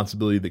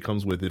responsibility that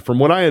comes with it. From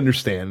what I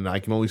understand, and I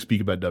can only speak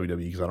about WWE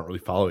because I don't really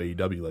follow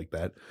AEW like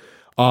that.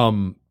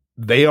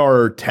 They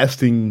are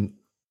testing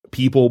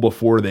people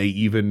before they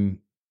even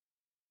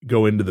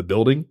go into the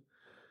building.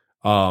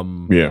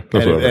 And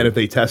if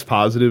they test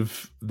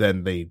positive,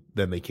 then they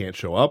can't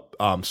show up.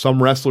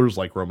 Some wrestlers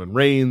like Roman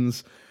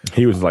Reigns,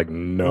 he was like,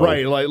 no,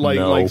 right,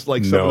 like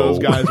some of those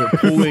guys are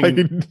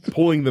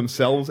pulling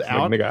themselves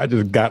out. Like, nigga, I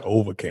just got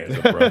over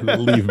cancer, bro.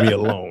 Leave me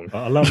alone.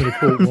 Allow me to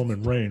quote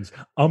Roman Reigns.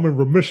 I'm in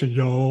remission,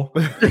 y'all.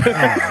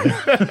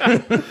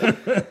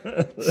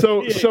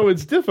 So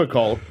it's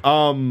difficult.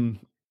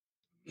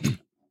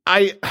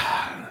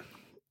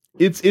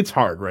 It's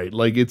hard, right?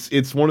 Like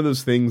it's one of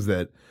those things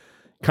that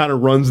kind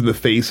of runs in the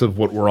face of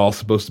what we're all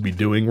supposed to be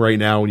doing right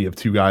now when you have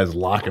two guys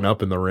locking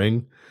up in the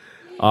ring.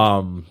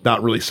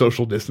 Not really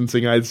social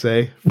distancing, I'd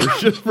say,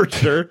 for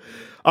sure.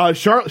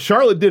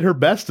 Charlotte did her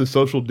best to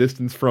social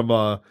distance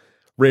from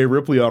Rhea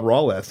Ripley on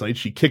Raw last night.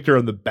 She kicked her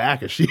on the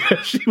back as she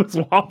was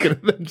walking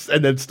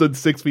and then stood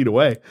 6 feet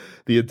away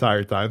the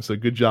entire time. So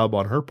good job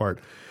on her part.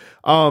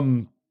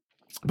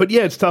 But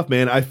yeah, it's tough,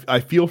 man.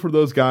 I feel for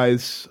those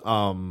guys.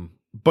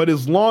 But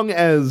as long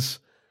as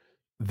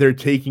they're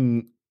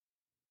taking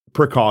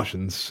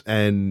precautions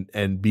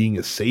and being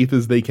as safe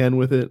as they can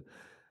with it,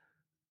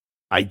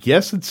 I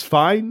guess it's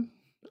fine.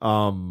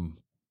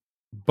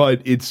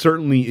 But it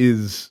certainly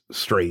is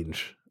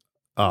strange.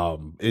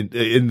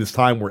 In this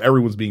time where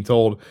everyone's being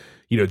told,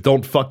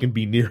 don't fucking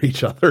be near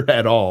each other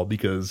at all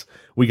because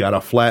we got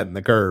to flatten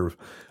the curve.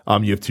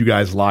 You have two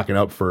guys locking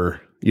up for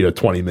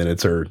 20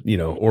 minutes or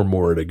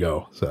more to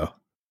go. So,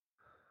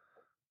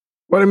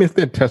 but I mean, if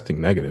they're testing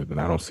negative, then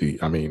I don't see.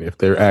 I mean, if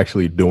they're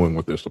actually doing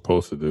what they're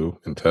supposed to do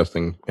in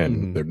testing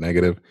and they're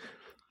negative,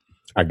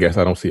 I guess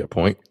I don't see a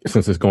point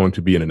since it's going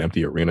to be in an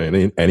empty arena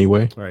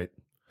anyway. Right.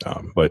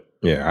 But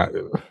yeah,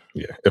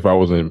 if I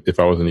was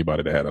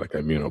anybody that had like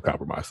an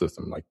immunocompromised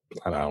system, like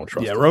I don't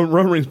trust. Yeah,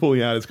 Roman Reigns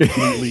pulling out is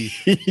completely.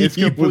 It's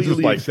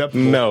completely like,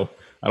 acceptable. No,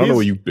 I don't know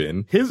where you've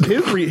been. His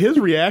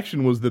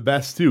reaction was the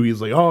best too.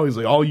 He's like, a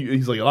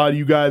lot of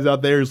you guys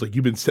out there is like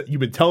you've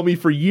been telling me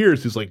for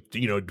years. He's like,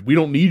 we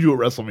don't need you at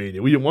WrestleMania.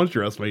 We didn't want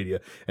you at WrestleMania,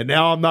 and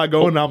now I'm not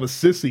going. I'm a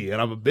sissy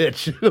and I'm a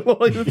bitch.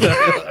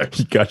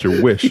 You got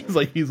your wish.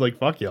 He's like,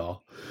 fuck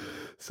y'all.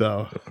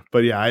 So,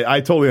 but yeah,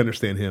 I totally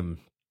understand him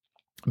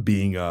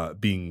being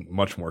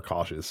much more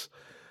cautious.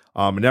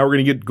 And now we're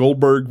gonna get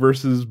Goldberg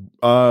versus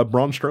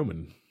Braun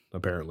Strowman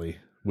apparently,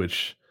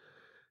 which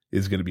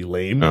is going to be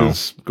lame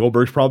because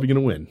Goldberg's probably going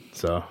to win.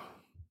 So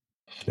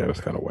yeah, that's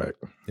kind of whack.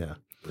 Yeah.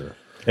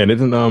 And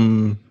isn't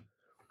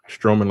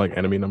Strowman like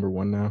enemy number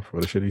one now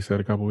for the shit he said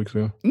a couple weeks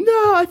ago?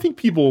 No, I think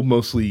people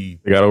mostly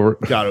got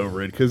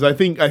over it because I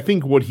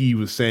think what he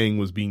was saying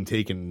was being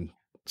taken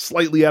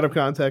slightly out of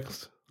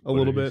context a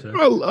little bit.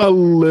 A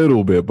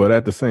little bit, but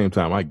at the same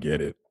time, I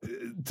get it.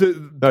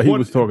 He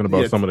was talking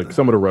about some of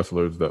the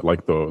wrestlers that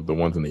like the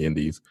ones in the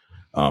indies.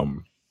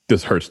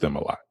 This hurts them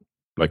a lot.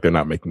 Like they're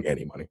not making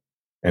any money.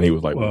 And he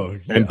was like,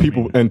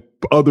 and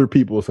other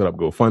people set up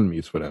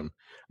GoFundMe's for them.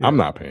 Yeah. I'm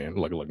not paying.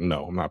 Like,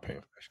 no, I'm not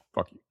paying for that shit.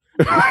 Fuck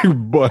you.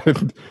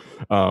 But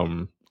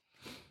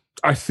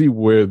I see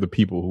where the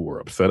people who were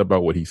upset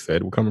about what he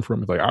said were coming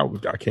from. It's like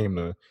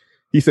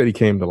he said he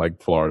came to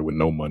like Florida with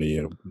no money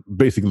and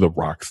basically the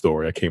Rock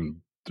story. I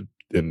came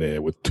in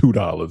there with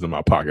 $2 in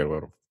my pocket.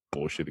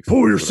 bullshit.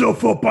 Pull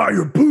yourself up by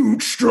your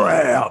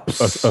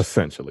bootstraps.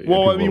 Essentially.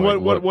 Well, I mean,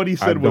 what he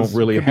said was don't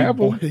really have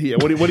them. Yeah,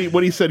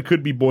 what he said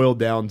could be boiled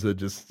down to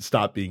just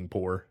stop being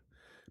poor.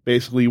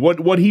 Basically,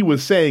 what he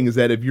was saying is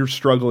that if you're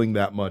struggling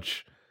that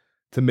much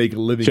to make a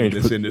living in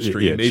this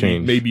industry,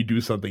 maybe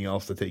do something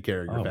else to take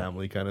care of your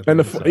family, kind of thing. And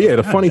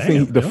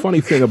the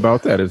funny thing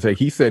about that is that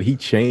he said he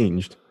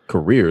changed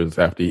careers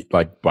after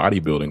like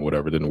bodybuilding,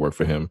 whatever, didn't work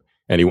for him,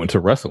 and he went to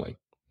wrestling.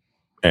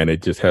 And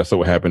it just has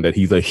so happened that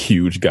he's a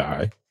huge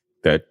guy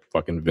that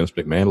fucking Vince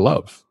McMahon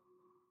loves.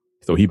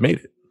 So he made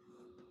it.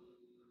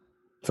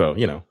 So,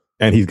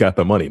 and he's got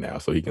the money now,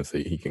 so he can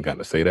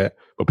kind of say that.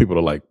 But people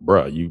are like,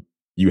 bruh,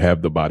 you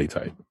have the body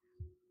type.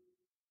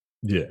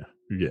 Yeah.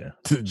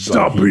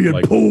 Stop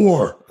being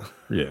poor.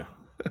 Yeah.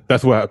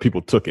 That's why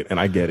people took it. And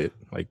I get it.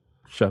 Like,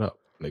 shut up,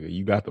 nigga.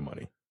 You got the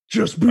money.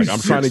 Just be I'm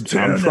trying to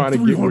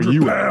get where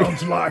you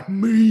pounds like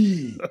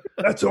me.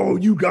 That's all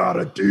you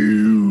gotta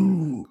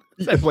do.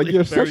 It's like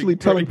you're essentially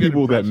telling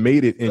people that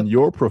made it in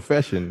your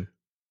profession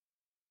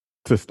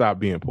to stop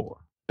being poor.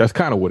 That's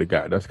kind of what it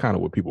got. That's kind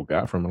of what people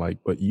got from like,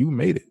 but you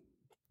made it.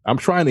 I'm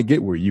trying to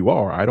get where you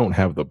are. I don't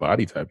have the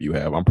body type you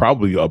have. I'm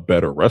probably a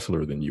better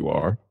wrestler than you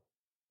are,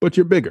 but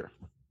you're bigger.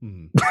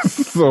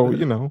 So, what are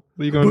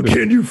you gonna do?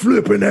 Can you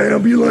flip an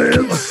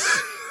ambulance?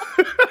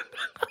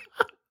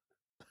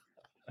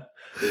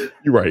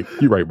 You're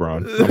right,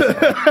 Braun.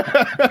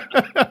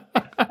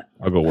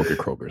 I'll go work at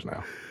Kroger's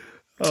now.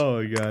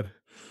 Oh my God.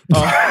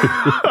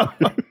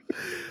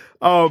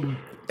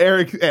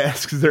 Eric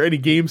asks, is there any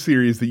game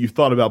series that you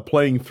thought about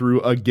playing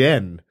through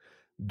again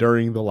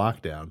during the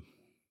lockdown?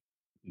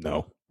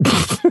 No.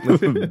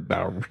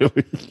 Not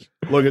really.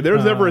 Look, if there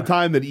was ever a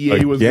time that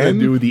EA was going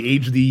to do the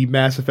HD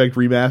Mass Effect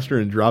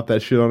remaster and drop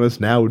that shit on us,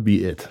 now would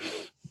be it.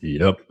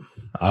 Yep.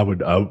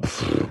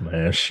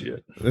 Man,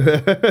 shit.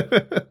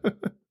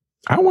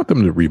 I want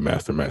them to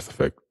remaster Mass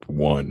Effect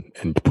 1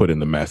 and put in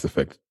the Mass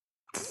Effect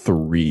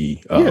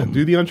 3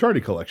 do the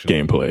Uncharted collection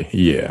gameplay.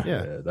 Yeah,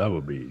 that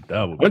would be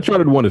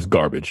Uncharted 1 is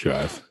garbage,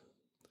 guys.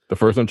 The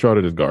first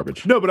Uncharted is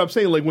garbage. No, but I'm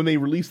saying like when they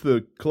released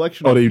the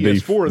collection on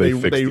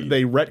PS4,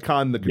 they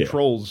retconned the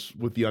controls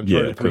with the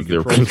Uncharted 3 because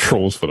they're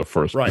controls for the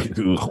first one. Right.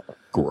 Ugh,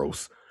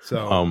 gross.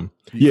 So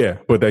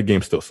but that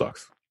game still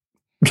sucks.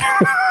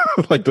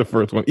 Like the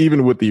first one,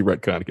 even with the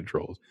retcon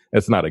controls,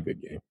 it's not a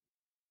good game.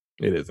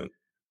 It isn't.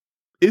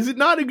 Is it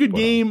not a good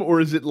game, or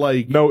is it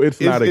like no?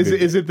 It's not.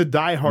 Is it the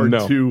Die Hard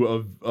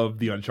 2 of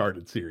the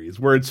Uncharted series,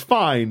 where it's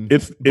fine,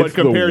 but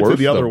compared to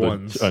the other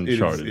ones, it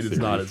is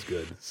not as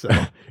good. So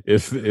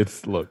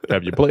it's look.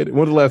 Have you played it?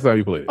 When's the last time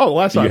you played it? Oh, the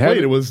last time I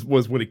played it was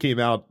when it came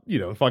out.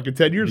 Fucking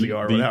 10 years ago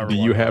or whatever. Do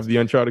you have the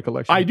Uncharted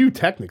collection? I do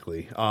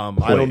technically. I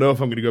don't know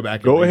if I'm going to go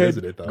back and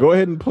revisit it though. Go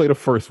ahead and play the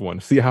first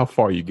one. See how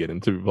far you get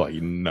into. Like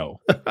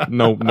no,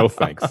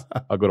 thanks.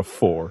 I'll go to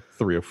 4,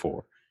 3 or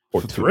 4. Or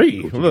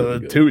 3,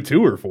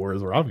 2 or 4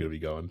 is where I'm going to be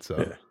going.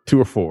 So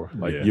 2 or 4,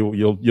 like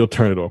you'll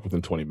turn it off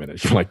within 20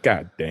 minutes. You're like,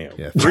 God damn.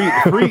 Yeah,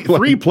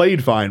 3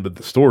 played fine, but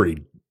the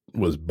story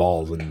was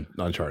balls in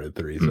Uncharted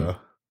 3. So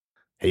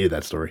hated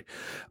that story.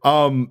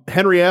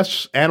 Henry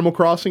asks, Animal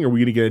Crossing, are we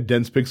going to get a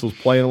Dense Pixels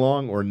playing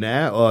along or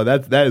nah?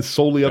 That is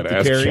solely up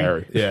to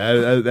Carrie.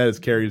 Yeah, that is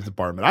Carrie's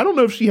department. I don't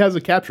know if she has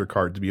a capture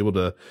card to be able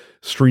to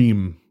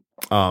stream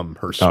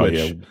her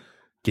Switch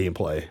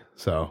gameplay.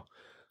 So.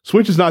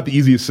 Switch is not the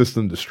easiest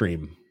system to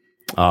stream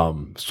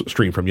from.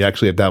 You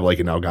actually have to have like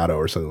an Elgato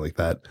or something like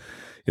that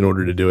in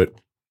order to do it.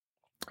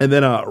 And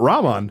then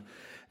Rahman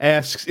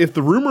asks, if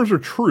the rumors are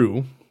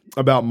true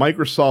about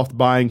Microsoft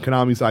buying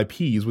Konami's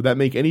IPs, would that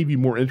make any of you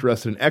more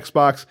interested in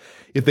Xbox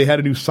if they had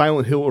a new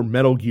Silent Hill or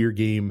Metal Gear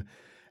game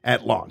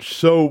at launch?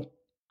 So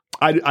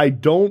I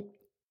don't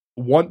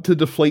want to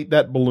deflate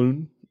that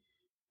balloon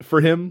for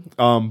him,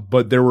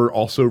 but there were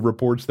also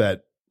reports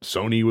that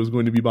Sony was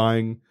going to be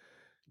buying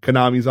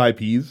Konami's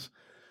IPs.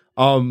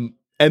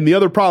 And the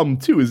other problem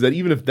too is that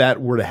even if that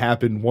were to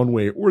happen one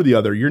way or the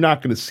other, you're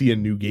not going to see a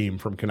new game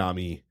from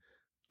Konami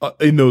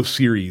in those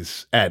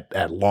series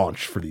at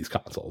launch for these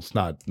consoles.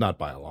 Not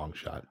by a long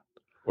shot.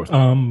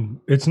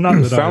 It's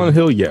not that Silent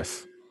Hill,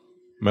 yes.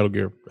 Metal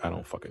Gear, I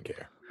don't fucking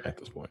care at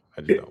this point.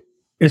 I just don't.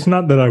 It's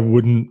not that I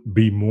wouldn't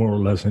be more or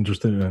less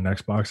interested in an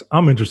Xbox.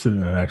 I'm interested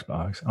in an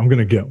Xbox. I'm going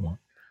to get one.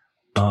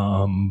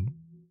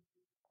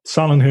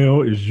 Silent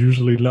Hill is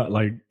usually not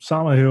like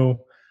Silent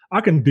Hill. I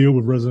can deal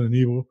with Resident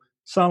Evil.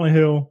 Silent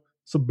Hill,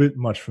 it's a bit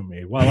much for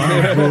me. While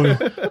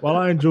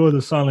I enjoy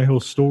the Silent Hill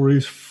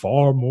stories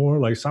far more,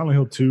 like Silent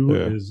Hill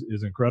 2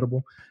 is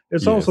incredible.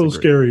 It's also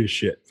scary as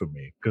shit for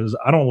me because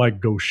I don't like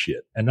ghost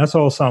shit. And that's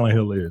all Silent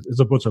Hill is. It's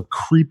a bunch of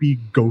creepy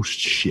ghost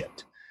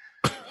shit.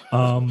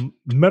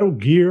 Metal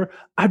Gear,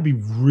 I'd be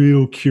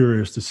real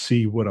curious to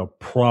see what a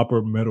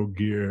proper Metal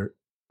Gear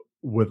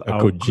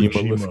without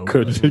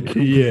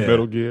Kojima.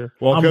 Metal Gear.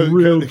 Well, I'm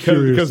real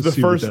curious because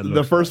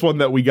the first one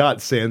that we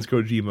got, sans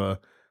Kojima,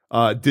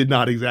 did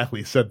not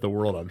exactly set the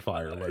world on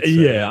fire. Let's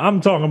say. I'm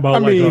talking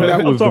about.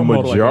 That was the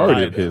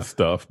majority of his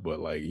stuff,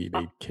 but they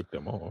kicked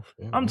him off.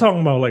 I'm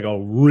talking about like a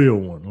real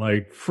one,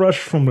 like fresh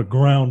from the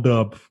ground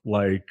up,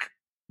 like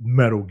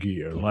Metal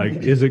Gear? Like,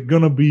 is it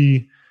gonna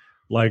be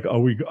like, are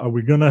we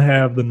gonna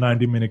have the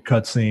 90-minute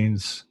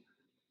cutscenes?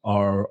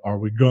 Are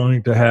we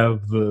going to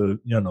have the,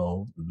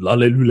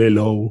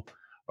 lalelulelo?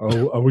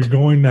 Are we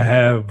going to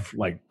have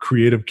like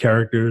creative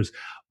characters,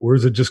 or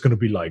is it just going to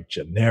be like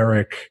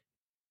generic?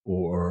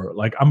 Or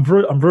like, I'm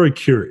very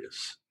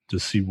curious to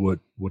see what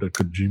a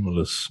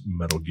Kojima-less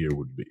Metal Gear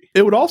would be.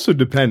 It would also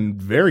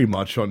depend very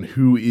much on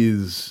who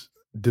is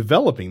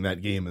developing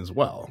that game as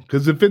well.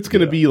 Because if it's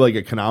going to be like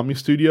a Konami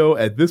studio,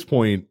 at this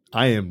point,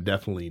 I am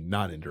definitely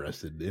not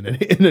interested in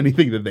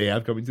anything that they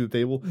have coming to the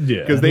table.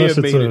 Yeah, because they have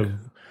made it,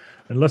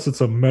 unless it's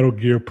a Metal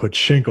Gear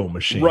pachinko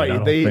machine,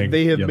 right?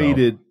 They have made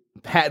it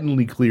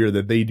patently clear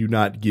that they do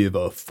not give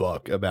a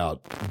fuck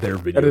about their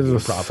video. That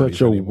is such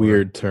a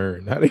weird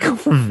turn. How they go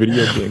from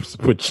video games to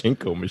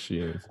pachinko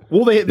machines?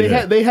 Well,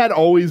 they had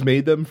always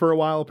made them for a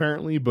while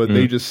apparently, but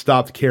they just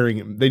stopped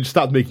caring. They just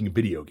stopped making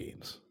video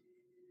games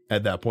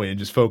at that point and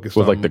just focused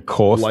on like the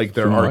cost, like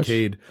their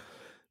arcade.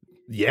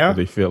 Yeah,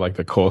 they feel like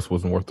the cost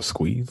wasn't worth the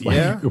squeeze. Like,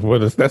 yeah, well,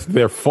 that's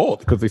their fault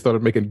because they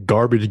started making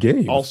garbage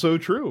games. Also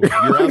true.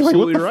 You're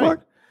absolutely right.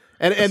 Fuck?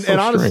 And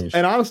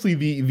honestly,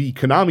 the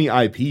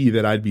Konami IP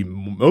that I'd be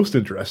most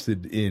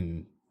interested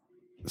in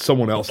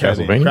someone else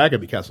having a crack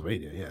at the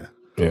Castlevania.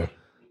 Yeah.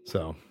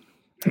 So,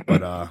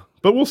 but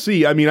we'll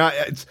see. I mean, I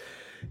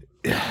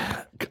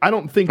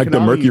don't think like Konami, the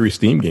Mercury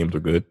Steam games are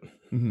good.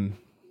 Mm-hmm.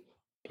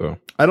 So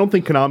I don't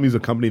think Konami's a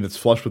company that's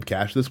flush with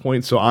cash at this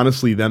point. So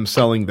honestly, them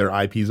selling their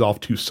IPs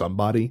off to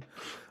somebody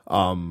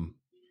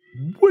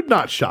would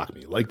not shock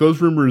me. Like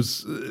those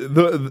rumors,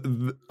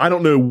 I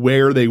don't know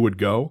where they would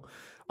go,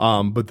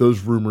 but those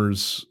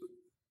rumors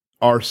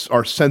are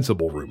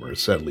sensible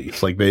rumors at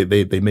least. Like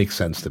they make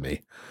sense to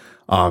me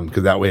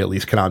because that way at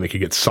least Konami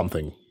could get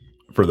something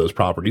for those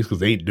properties because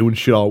they ain't doing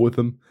shit all with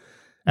them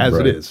as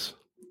it is.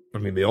 I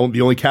mean, the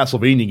only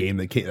Castlevania game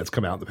that's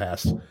come out in the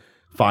past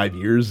 5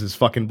 years is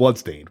fucking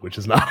Bloodstained, which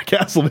is not a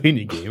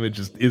Castlevania game. It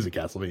just is a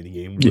Castlevania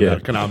game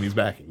without Konami's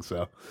backing.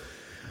 So,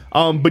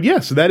 but yeah,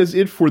 so that is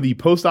it for the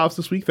post office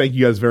this week. Thank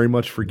you guys very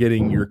much for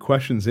getting your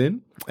questions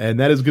in. And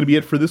that is going to be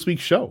it for this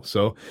week's show.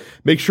 So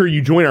make sure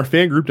you join our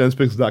fan group,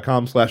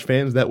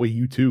 DensePixels.com/fans. That way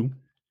you too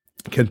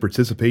can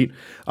participate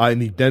in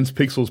the Dense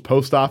Pixels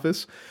post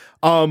office.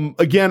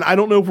 Again, I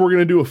don't know if we're going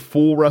to do a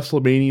full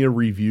WrestleMania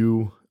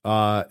review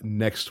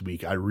next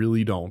week. I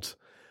really don't.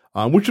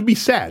 Which would be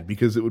sad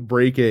because it would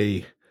break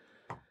a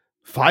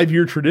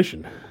 5-year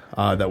tradition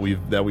that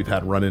we've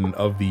had running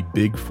of the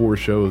big 4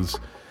 shows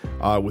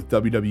with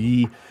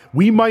WWE.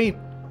 We might,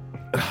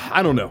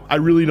 I don't know. I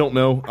really don't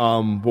know.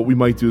 What we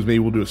might do is maybe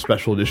we'll do a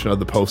special edition of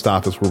the post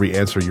office where we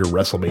answer your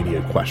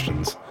WrestleMania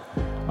questions.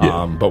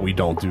 But we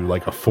don't do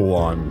like a full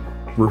on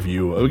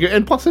review.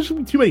 And plus, there's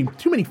too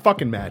many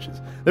fucking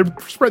matches. They're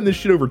spreading this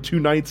shit over 2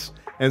 nights,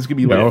 and it's gonna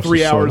be like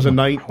 3 hours a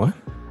night. What?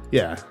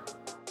 Yeah.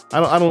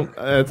 I don't.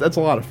 That's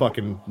a lot of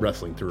fucking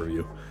wrestling to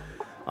review.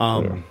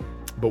 But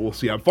we'll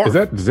see how far. Is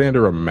that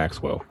Xander or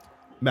Maxwell?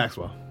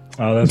 Maxwell.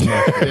 Oh, that's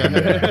yeah.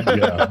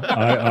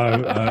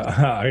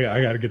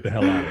 I got to get the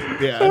hell out of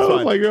here. Yeah, that's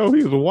fine. Like, oh,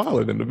 he's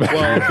wilding in the back.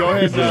 Well, go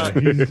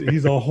ahead.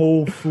 He's a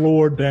whole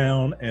floor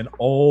down and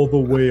all the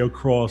way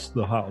across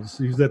the house.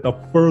 He's at the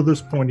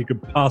furthest point he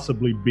could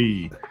possibly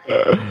be.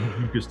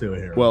 You can still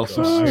hear him. Well,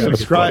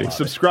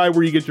 subscribe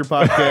where you get your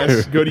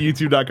podcasts. Go to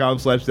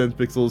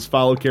youtube.com/DensePixels.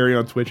 Follow Carrie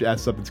on Twitch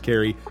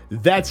 @SuppensCarrie.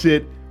 That's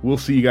it. We'll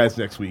see you guys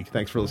next week.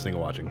 Thanks for listening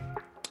and watching.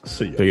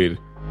 See you. Take it easy.